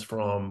comes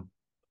from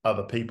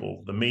other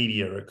people, the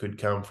media. It could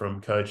come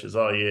from coaches.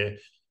 Oh yeah,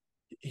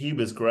 he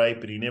was great,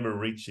 but he never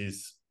reached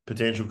his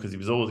potential because he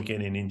was always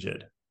getting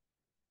injured.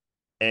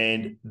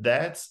 And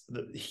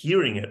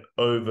hearing it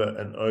over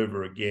and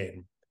over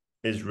again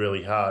is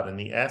really hard. And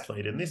the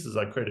athlete, and this is,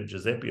 I credit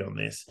Giuseppe on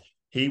this,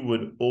 he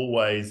would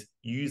always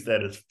use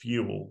that as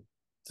fuel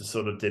to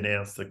sort of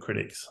denounce the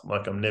critics.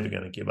 Like, I'm never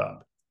going to give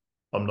up.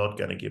 I'm not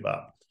going to give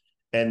up.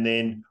 And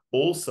then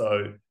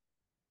also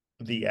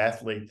the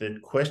athlete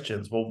that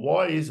questions, well,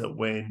 why is it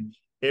when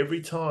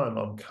every time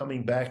I'm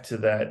coming back to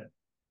that,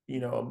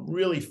 I'm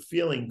really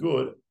feeling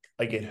good,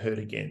 I get hurt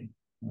again?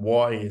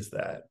 Why is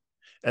that?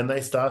 And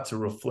they start to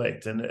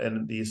reflect.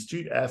 And the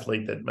astute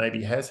athlete that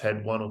maybe has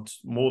had one or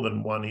more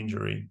than one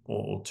injury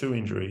or two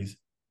injuries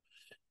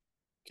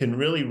can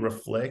really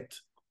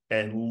reflect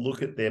and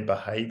look at their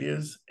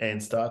behaviors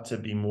and start to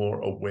be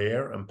more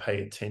aware and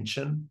pay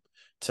attention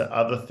to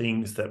other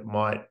things that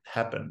might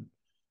happen.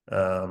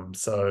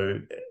 So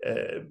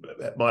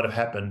it might have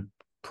happened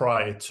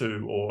prior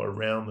to or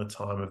around the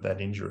time of that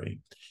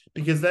injury.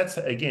 Because that's,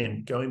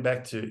 again, going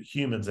back to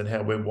humans and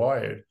how we're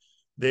wired.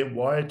 They're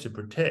wired to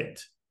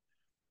protect.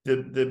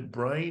 The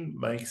brain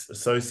makes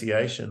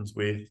associations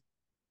with,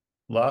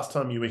 last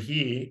time you were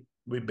here,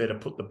 we better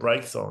put the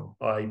brakes on.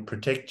 I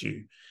protect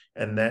you.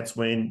 And that's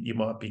when you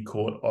might be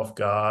caught off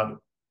guard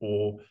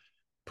or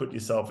put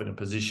yourself in a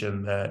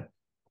position that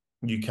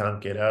you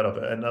can't get out of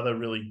it. Another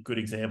really good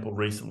example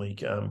recently,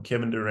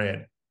 Kevin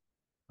Durant.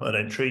 I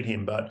don't treat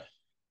him, but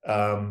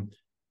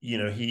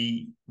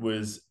he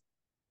was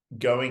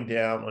going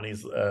down on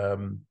his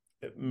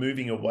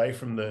moving away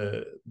from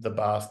the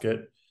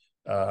basket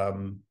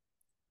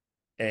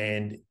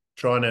and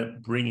trying to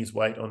bring his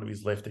weight onto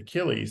his left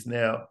Achilles.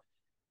 Now,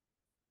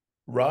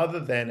 rather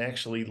than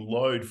actually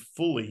load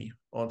fully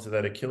onto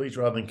that Achilles,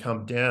 rather than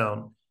come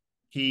down,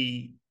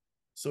 he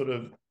sort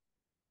of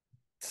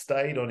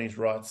stayed on his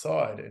right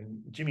side,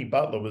 and Jimmy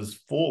Butler was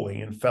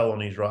falling and fell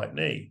on his right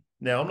knee.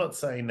 Now, I'm not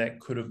saying that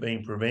could have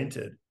been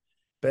prevented,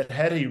 but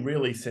had he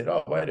really said,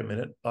 oh, wait a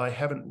minute, I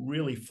haven't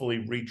really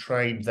fully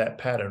retrained that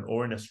pattern,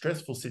 or in a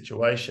stressful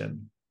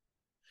situation,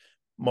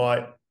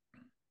 my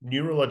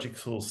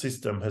neurological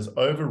system has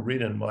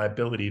overridden my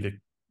ability to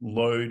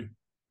load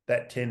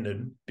that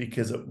tendon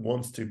because it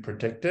wants to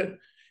protect it,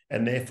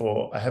 and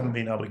therefore I haven't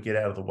been able to get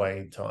out of the way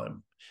in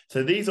time.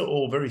 So these are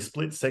all very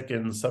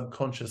split-second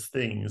subconscious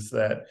things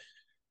that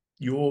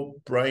your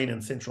brain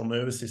and central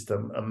nervous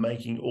system are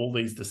making all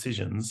these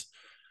decisions,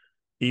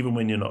 even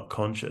when you're not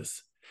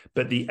conscious.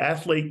 But the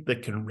athlete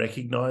that can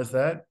recognize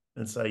that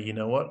and say, you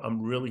know what,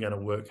 I'm really going to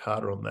work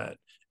harder on that,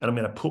 and I'm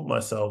going to put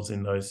myself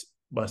in those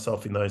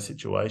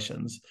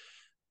situations,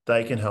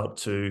 they can help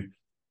to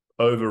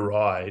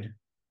override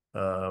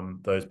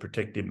those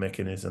protective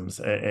mechanisms.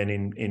 And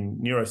in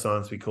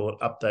neuroscience, we call it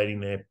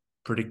updating their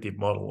predictive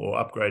model or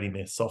upgrading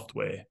their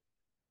software,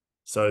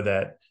 so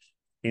that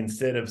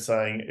instead of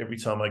saying every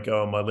time I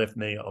go on my left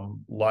knee,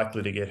 I'm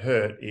likely to get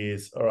hurt,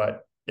 is, all right,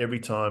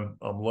 every time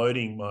I'm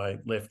loading my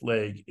left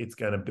leg, it's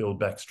going to build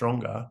back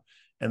stronger.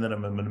 And then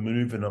I'm going to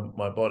move in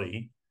my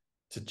body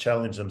to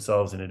challenge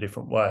themselves in a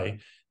different way.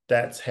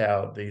 That's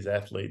how these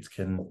athletes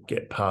can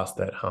get past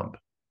that hump.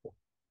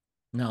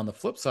 Now, on the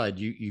flip side,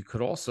 you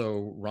could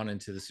also run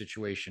into the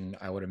situation,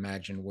 I would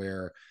imagine,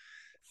 where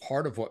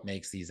part of what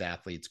makes these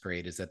athletes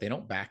great is that they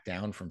don't back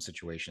down from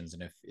situations.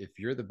 And if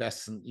you're the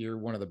best, you're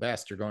one of the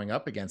best, you're going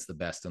up against the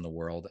best in the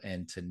world,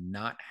 and to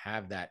not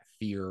have that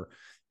fear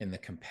in the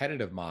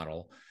competitive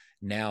model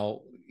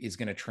now is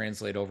going to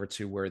translate over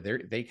to where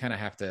they kind of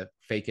have to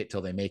fake it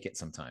till they make it.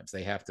 Sometimes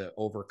they have to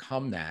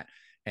overcome that.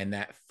 And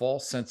that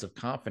false sense of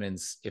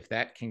confidence, if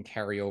that can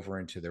carry over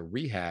into their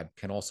rehab,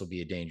 can also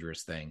be a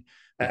dangerous thing,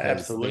 because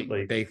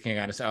Absolutely. they can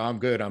kind of say, oh, I'm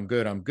good, I'm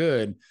good, I'm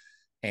good,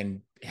 and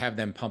have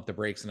them pump the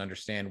brakes and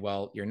understand,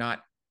 well, you're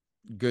not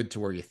good to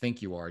where you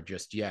think you are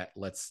just yet.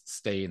 Let's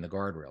stay in the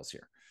guardrails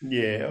here.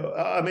 Yeah.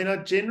 I mean, I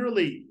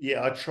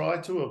try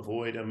to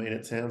avoid, I mean,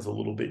 it sounds a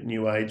little bit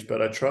new age, but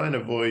I try and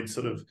avoid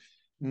sort of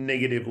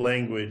negative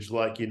language.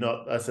 Like,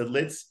 I said,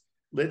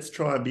 let's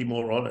try and be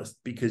more honest,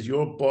 because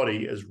your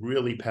body is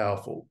really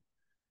powerful,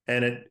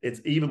 and it's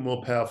even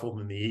more powerful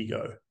than the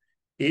ego.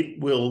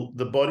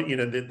 The body,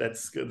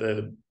 that's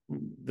the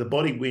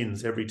body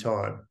wins every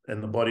time,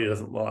 and the body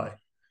doesn't lie.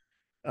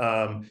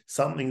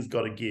 Something's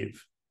got to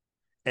give,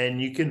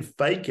 and you can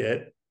fake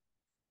it,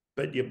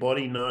 but your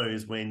body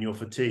knows when you're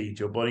fatigued.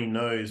 Your body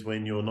knows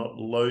when you're not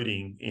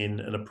loading in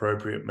an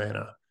appropriate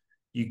manner.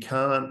 You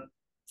can't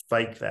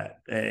fake that,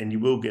 and you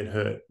will get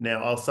hurt.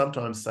 Now, I'll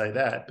sometimes say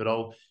that, but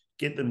I'll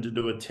get them to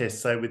do a test,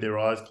 say with their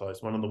eyes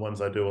closed. One of the ones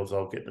I do is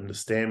I'll get them to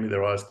stand with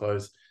their eyes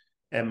closed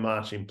and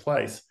march in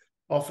place.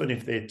 Often,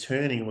 if they're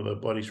turning or their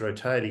body's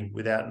rotating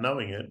without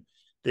knowing it,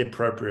 their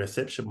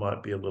proprioception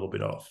might be a little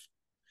bit off.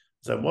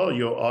 So, while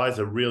your eyes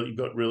you've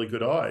got really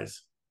good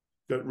eyes,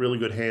 got really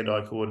good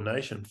hand-eye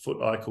coordination,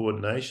 foot-eye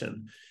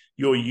coordination,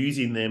 you're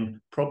using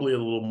them probably a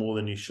little more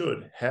than you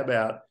should. How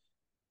about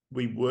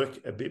we work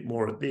a bit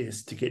more at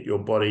this to get your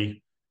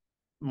body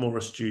more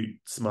astute,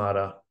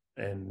 smarter,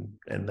 and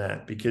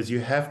that? Because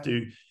you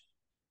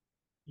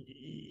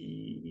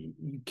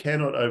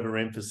cannot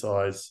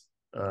overemphasize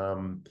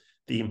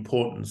the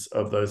importance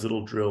of those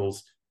little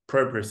drills,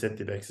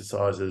 proprioceptive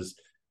exercises,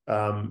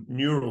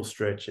 neural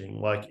stretching,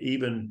 like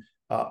even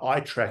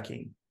eye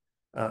tracking,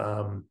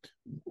 all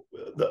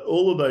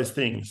of those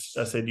things.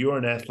 I said, you're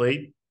an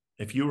athlete.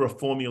 If you were a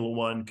Formula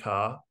One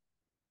car,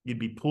 you'd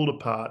be pulled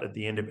apart at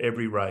the end of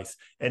every race,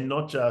 and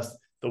not just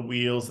the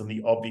wheels and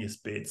the obvious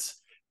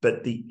bits,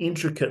 but the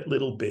intricate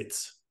little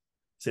bits.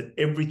 Said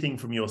everything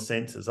from your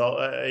senses.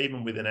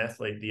 Even with an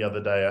athlete the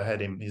other day, I had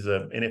him. He's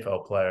an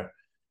NFL player,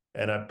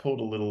 and I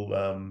pulled a little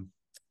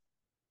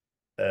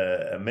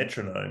a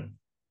metronome,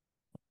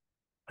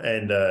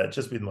 and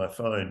just with my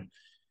phone,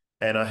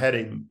 and I had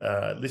him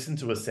listen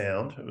to a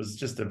sound. It was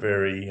just a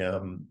very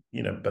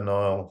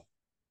banal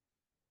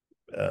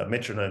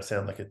metronome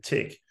sound, like a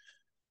tick.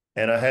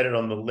 And I had it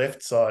on the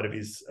left side of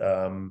his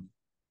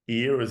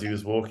ear as he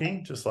was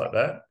walking, just like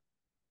that,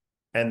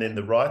 and then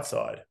the right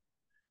side.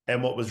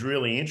 And what was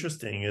really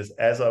interesting is,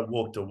 as I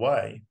walked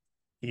away,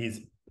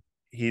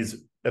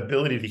 his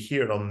ability to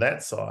hear it on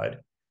that side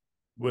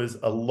was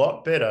a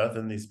lot better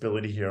than the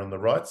ability to hear on the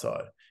right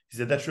side. He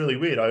said, that's really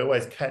weird. I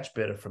always catch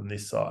better from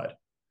this side.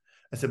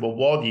 I said, well,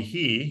 while you're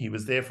here, he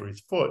was there for his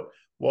foot.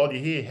 While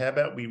you're here, how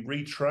about we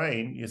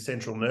retrain your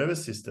central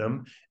nervous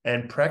system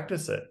and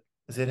practice it?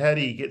 I said, how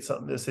do you get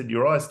something? I said,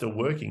 your eye's still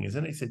working,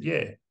 isn't it? He said,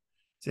 yeah. I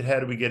said, how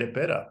do we get it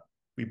better?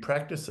 We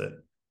practice it.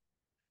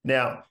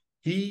 Now,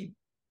 he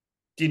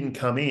didn't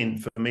come in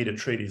for me to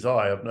treat his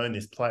eye. I've known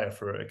this player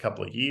for a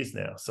couple of years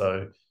now,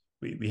 so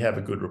we have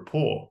a good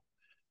rapport.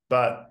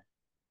 But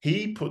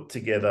he put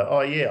together,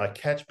 oh, yeah, I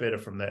catch better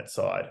from that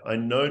side. I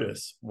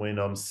notice when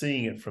I'm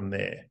seeing it from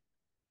there.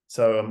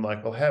 So I'm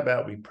like, well, how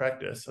about we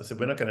practice? I said,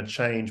 we're not going to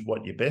change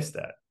what you're best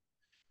at,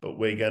 but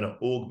we're going to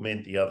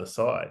augment the other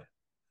side.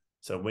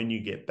 So when you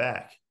get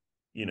back,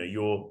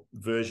 your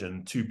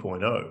version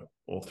 2.0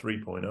 or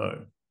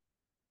 3.0.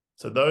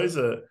 So those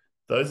are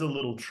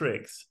little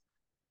tricks.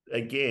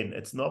 Again,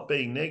 it's not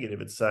being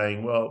negative. It's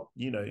saying, well,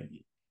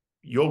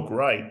 you're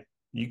great.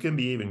 You can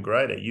be even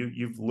greater.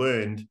 You've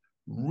learned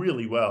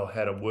really well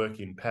how to work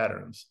in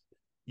patterns.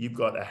 You've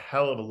got a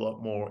hell of a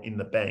lot more in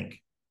the bank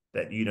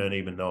that you don't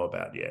even know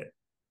about yet.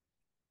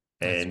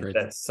 And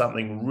that's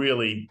something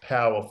really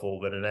powerful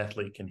that an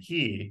athlete can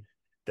hear,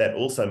 that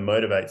also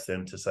motivates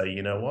them to say,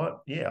 you know what?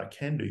 Yeah, I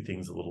can do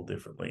things a little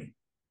differently.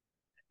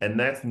 And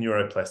that's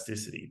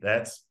neuroplasticity.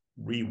 That's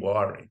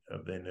rewiring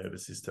of their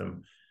nervous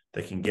system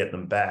that can get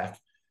them back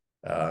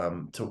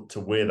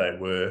to where they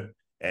were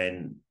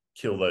and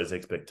kill those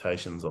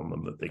expectations on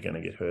them that they're going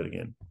to get hurt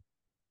again.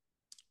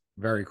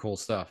 Very cool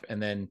stuff.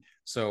 And then,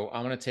 so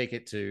I'm going to take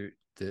it to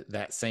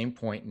that same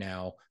point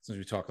now, since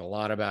we talked a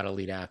lot about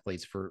elite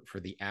athletes. For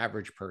the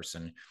average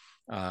person,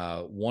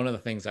 one of the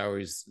things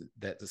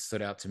that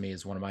stood out to me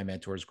is one of my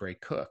mentors, Gray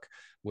Cook,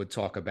 would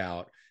talk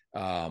about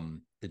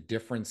the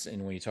difference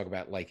in when you talk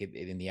about, like,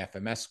 in the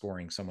FMS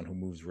scoring, someone who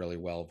moves really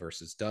well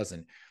versus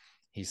doesn't.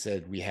 He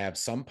said, we have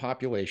some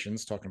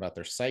populations, talking about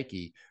their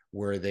psyche,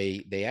 where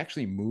they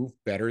actually move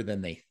better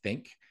than they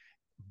think,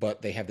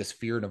 but they have this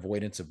fear and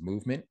avoidance of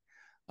movement.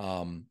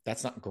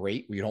 That's not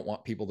great. We don't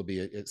want people to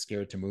be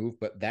scared to move,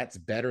 but that's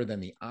better than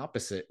the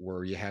opposite,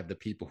 where you have the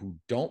people who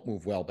don't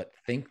move well but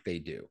think they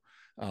do.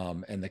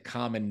 And the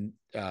common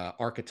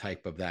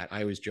archetype of that,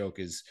 I always joke,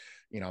 is,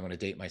 I'm going to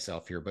date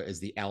myself here, but is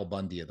the Al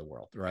Bundy of the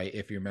world, right?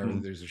 If you remember,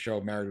 there's a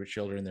show, Married with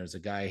Children. There's a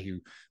guy who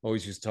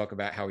always used to talk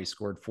about how he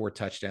scored 4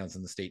 touchdowns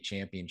in the state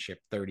championship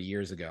 30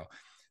 years ago.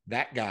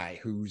 That guy,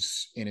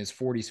 who's in his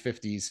 40s,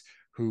 50s,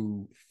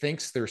 who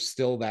thinks they're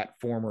still that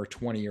former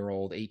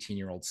 20-year-old,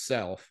 18-year-old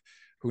self,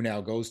 who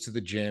now goes to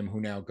the gym, who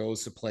now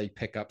goes to play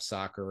pickup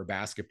soccer or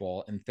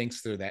basketball, and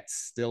thinks they're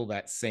still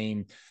that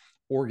same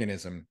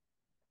organism.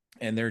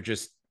 And they're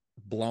just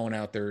blowing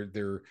out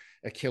their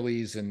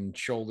Achilles and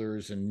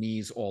shoulders and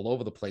knees all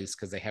over the place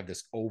because they have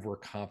this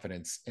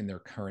overconfidence in their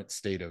current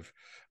state of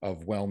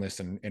wellness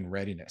and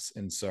readiness.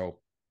 And so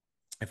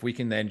if we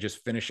can then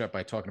just finish up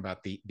by talking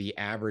about the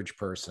average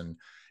person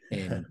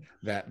in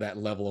that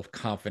level of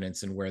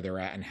confidence and where they're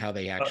at and how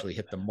they actually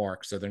hit the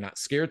mark. So they're not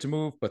scared to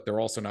move, but they're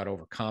also not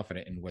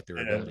overconfident in what their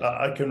ability.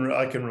 I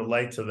can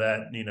relate to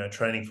that,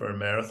 training for a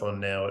marathon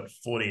now at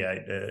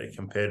 48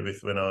 compared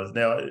with when I was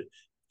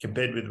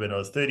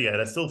 38.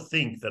 I still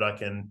think that I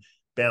can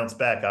bounce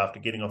back after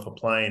getting off a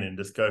plane and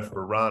just go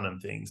for a run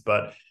and things.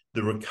 But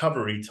the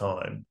recovery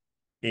time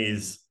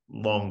is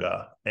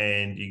longer,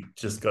 and you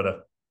just got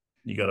to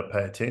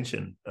pay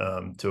attention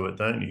to it,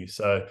 don't you?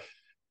 So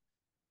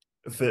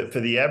for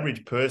the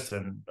average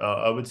person,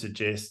 I would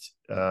suggest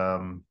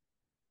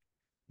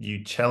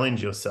you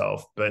challenge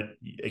yourself. But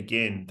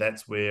again,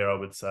 that's where I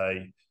would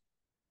say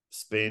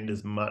spend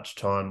as much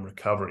time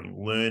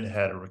recovering. Learn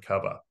how to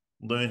recover.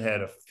 Learn how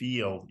to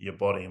feel your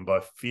body. And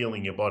by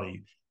feeling your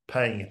body,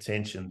 paying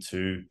attention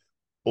to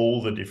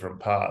all the different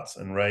parts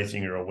and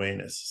raising your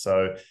awareness.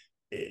 So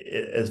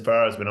as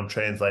far as when I'm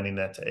translating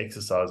that to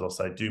exercise, I'll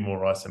say do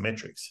more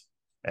isometrics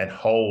and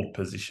hold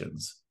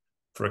positions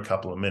for a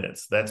couple of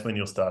minutes. That's when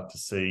you'll start to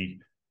see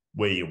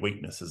where your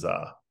weaknesses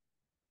are.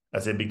 I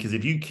said, because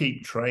if you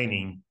keep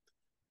training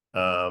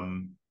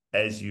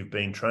as you've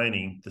been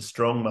training, the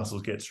strong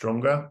muscles get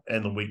stronger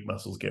and the weak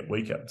muscles get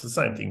weaker. It's the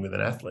same thing with an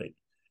athlete.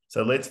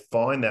 So let's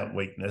find that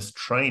weakness,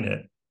 train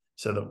it,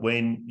 so that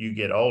when you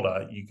get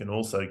older, you can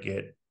also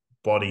get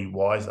body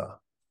wiser.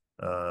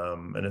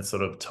 And it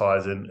sort of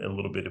ties in a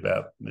little bit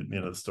about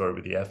the story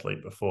with the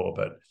athlete before,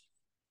 but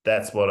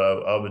that's what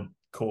I would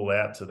call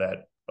out to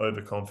that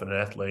overconfident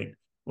athlete.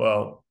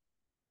 Well,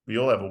 we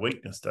all have a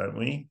weakness, don't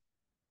we?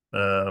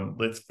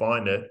 Let's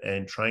find it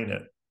and train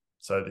it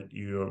so that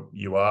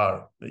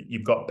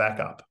you've got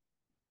backup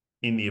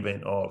in the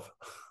event of.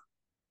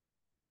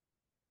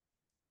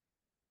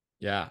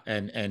 Yeah,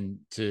 and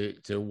to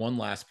one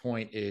last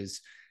point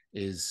is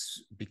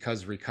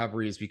because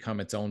recovery has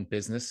become its own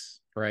business,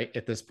 right?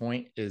 At this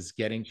point, is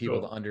getting people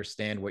to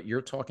understand what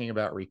you're talking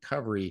about.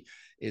 Recovery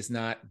is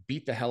not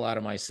beat the hell out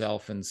of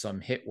myself in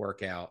some hit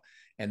workout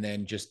and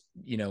then just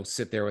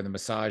sit there with a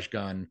massage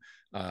gun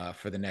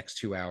for the next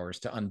 2 hours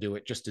to undo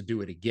it, just to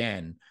do it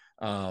again.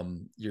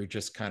 You're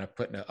just kind of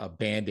putting a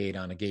band-aid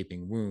on a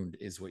gaping wound.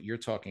 Is what you're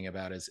talking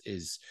about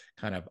is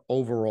kind of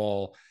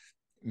overall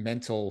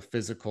mental,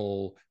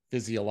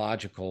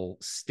 physiological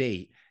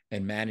state,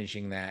 and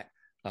managing that,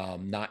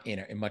 not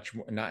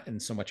in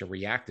so much a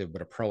reactive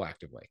but a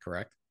proactive way.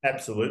 Correct?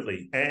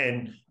 Absolutely.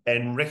 And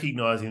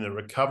recognizing that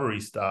recovery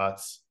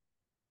starts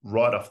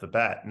right off the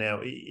bat.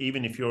 Now,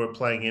 even if you're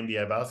playing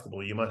NBA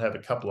basketball, you might have a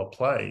couple of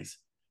plays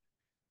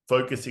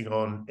focusing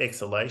on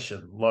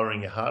exhalation,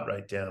 lowering your heart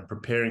rate down,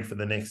 preparing for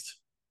the next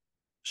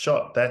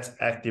shot. That's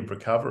active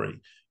recovery.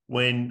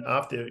 When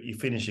after you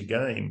finish a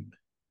game,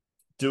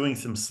 doing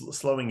some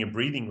slowing your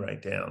breathing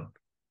rate down,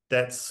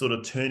 that's sort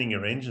of turning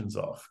your engines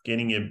off,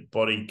 getting your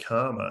body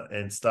calmer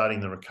and starting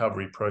the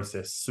recovery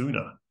process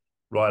sooner,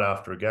 right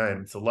after a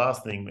game. It's the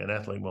last thing an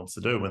athlete wants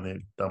to do when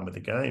they're done with the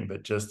game,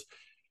 but just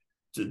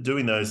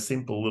doing those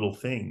simple little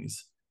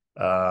things,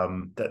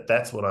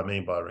 that's what I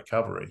mean by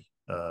recovery.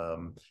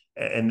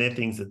 And they're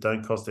things that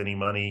don't cost any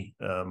money,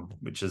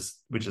 which is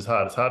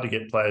hard. It's hard to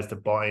get players to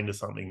buy into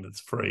something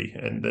that's free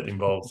and that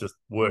involves just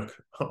work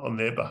on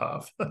their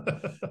behalf.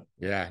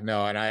 Yeah,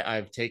 no, and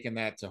I've taken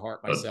that to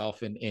heart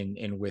myself,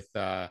 in with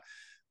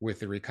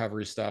the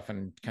recovery stuff,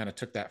 and kind of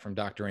took that from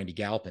Dr. Andy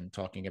Galpin,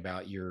 talking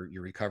about your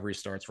recovery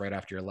starts right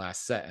after your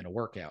last set in a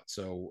workout.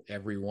 So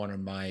every one of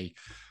my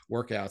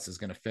workouts is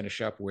going to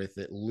finish up with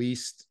at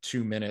least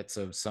 2 minutes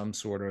of some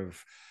sort of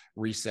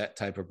reset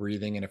type of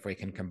breathing, and if we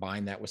can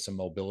combine that with some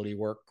mobility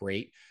work,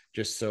 great.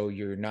 Just so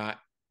you're not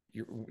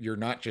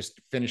just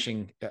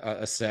finishing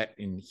a set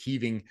and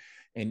heaving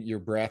in your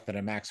breath at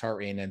a max heart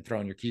rate and then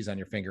throwing your keys on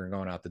your finger and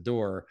going out the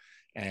door,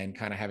 and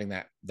kind of having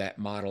that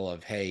model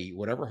of, hey,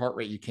 whatever heart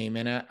rate you came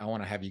in at, I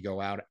want to have you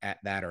go out at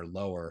that or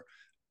lower,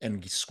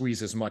 and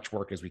squeeze as much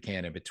work as we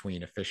can in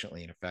between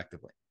efficiently and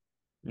effectively.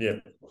 Yeah.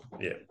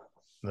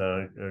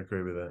 No, I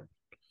agree with that.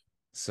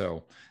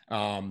 So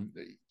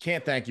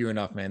can't thank you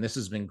enough, man. This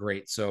has been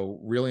great. So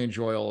really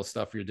enjoy all the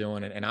stuff you're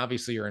doing, and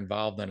obviously you're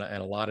involved in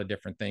a lot of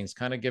different things.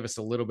 Kind of give us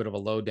a little bit of a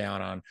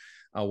lowdown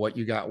on what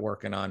you got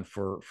working on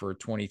for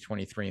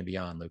 2023 and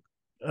beyond, Luke.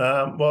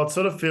 Well, it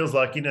sort of feels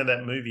like,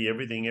 that movie,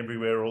 Everything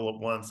Everywhere All at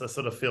Once. I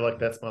sort of feel like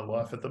that's my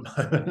life at the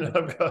moment.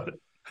 I've got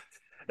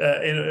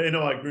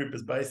NOI Group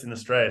is based in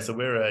Australia, so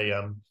we're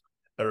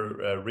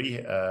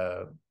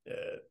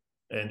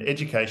an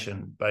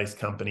education-based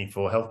company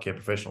for healthcare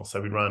professionals. So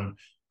we run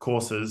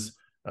courses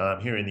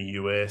here in the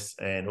US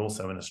and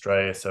also in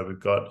Australia. So we've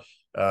got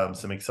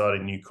some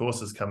exciting new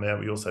courses come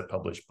out. We also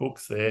publish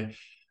books there.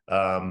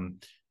 I'm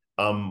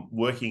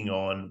working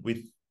on with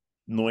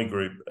NOI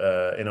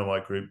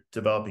Group,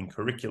 developing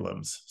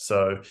curriculums.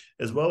 So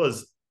as well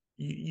as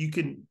you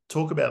can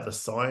talk about the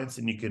science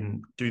and you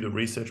can do the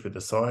research with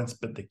the science,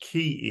 but the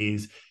key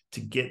is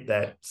to get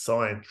that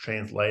science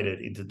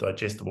translated into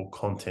digestible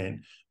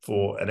content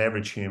for an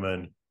average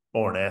human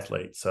or an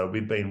athlete. So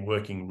we've been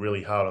working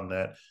really hard on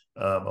that.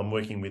 I'm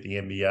working with the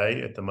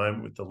NBA at the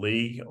moment, with the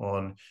league,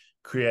 on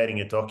creating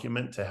a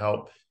document to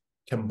help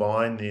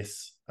combine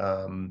this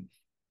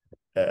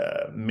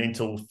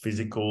mental,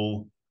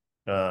 physical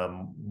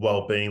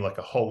well-being, like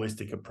a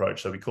holistic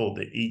approach. So we call it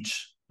the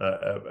EACH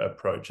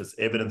approach. It's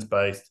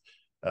evidence-based,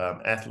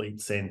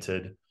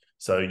 athlete-centered.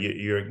 So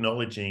you're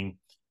acknowledging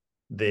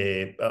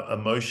their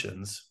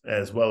emotions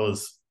as well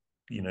as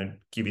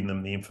giving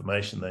them the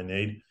information they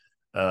need.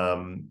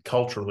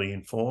 Culturally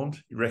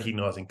informed,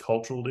 recognizing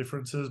cultural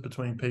differences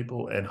between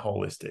people, and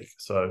holistic.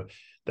 So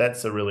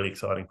that's a really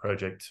exciting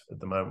project at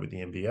the moment with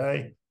the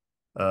NBA.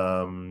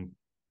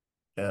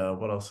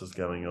 What else is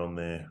going on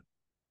there?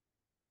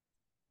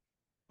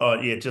 Oh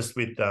yeah, just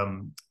with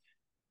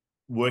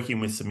working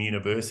with some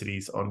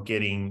universities on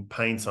getting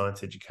pain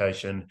science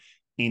education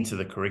into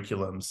the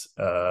curriculums,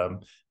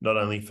 not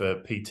only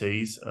for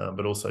PTs,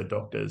 but also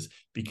doctors,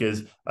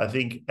 because I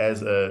think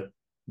as a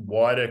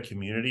wider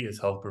community, as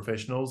health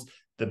professionals,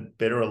 the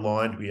better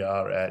aligned we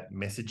are at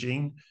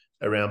messaging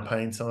around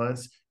pain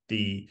science,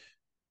 the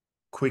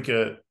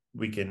quicker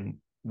we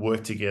can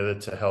work together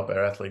to help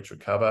our athletes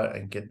recover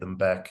and get them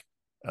back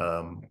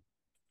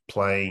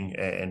playing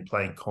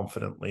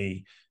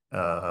confidently,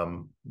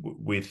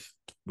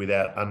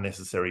 without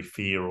unnecessary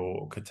fear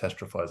or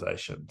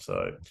catastrophization.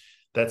 So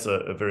that's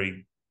a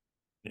very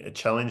a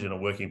challenge and a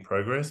work in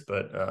progress,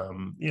 but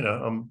I'm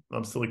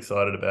still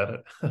excited about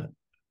it.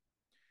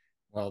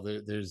 Well,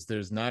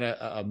 there's not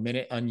a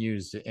minute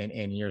unused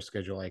in your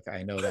schedule. Like,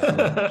 I know that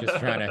we're just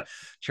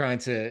trying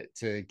to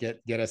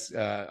get us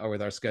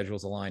with our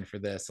schedules aligned for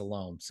this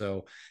alone.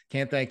 So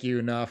can't thank you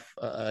enough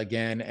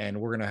again.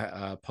 And we're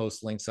gonna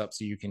post links up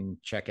so you can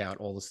check out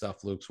all the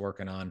stuff Luke's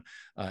working on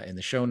in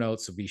the show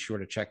notes. So be sure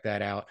to check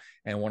that out.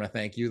 And I want to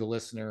thank you, the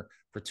listener,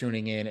 for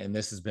tuning in. And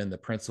this has been the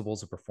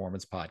Principles of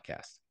Performance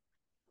podcast.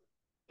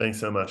 Thanks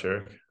so much,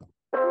 Eric.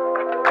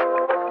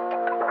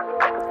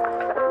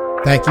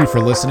 Thank you for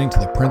listening to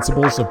the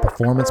Principles of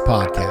Performance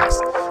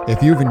podcast.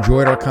 If you've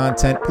enjoyed our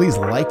content, please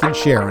like and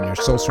share on your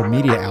social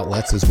media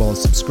outlets, as well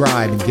as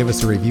subscribe and give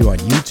us a review on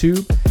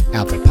YouTube,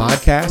 Apple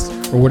Podcasts,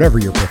 or whatever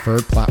your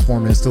preferred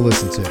platform is to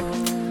listen to.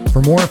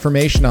 For more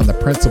information on the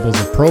Principles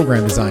of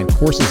Program Design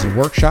courses and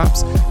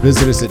workshops,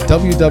 visit us at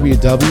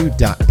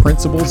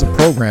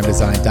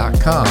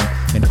www.principlesofprogramdesign.com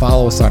and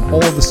follow us on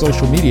all of the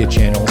social media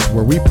channels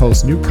where we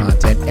post new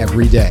content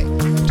every day.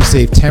 To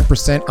save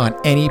 10% on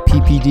any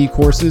PPD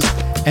courses,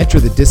 enter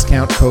the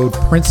discount code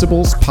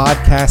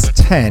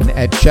PRINCIPLESPODCAST10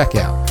 at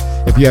checkout.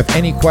 If you have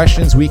any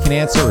questions we can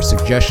answer or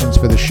suggestions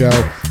for the show,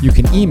 you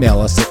can email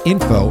us at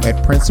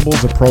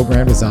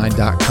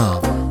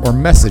info@principlesofprogramdesign.com or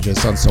message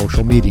us on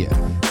social media.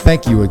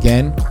 Thank you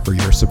again for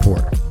your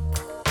support.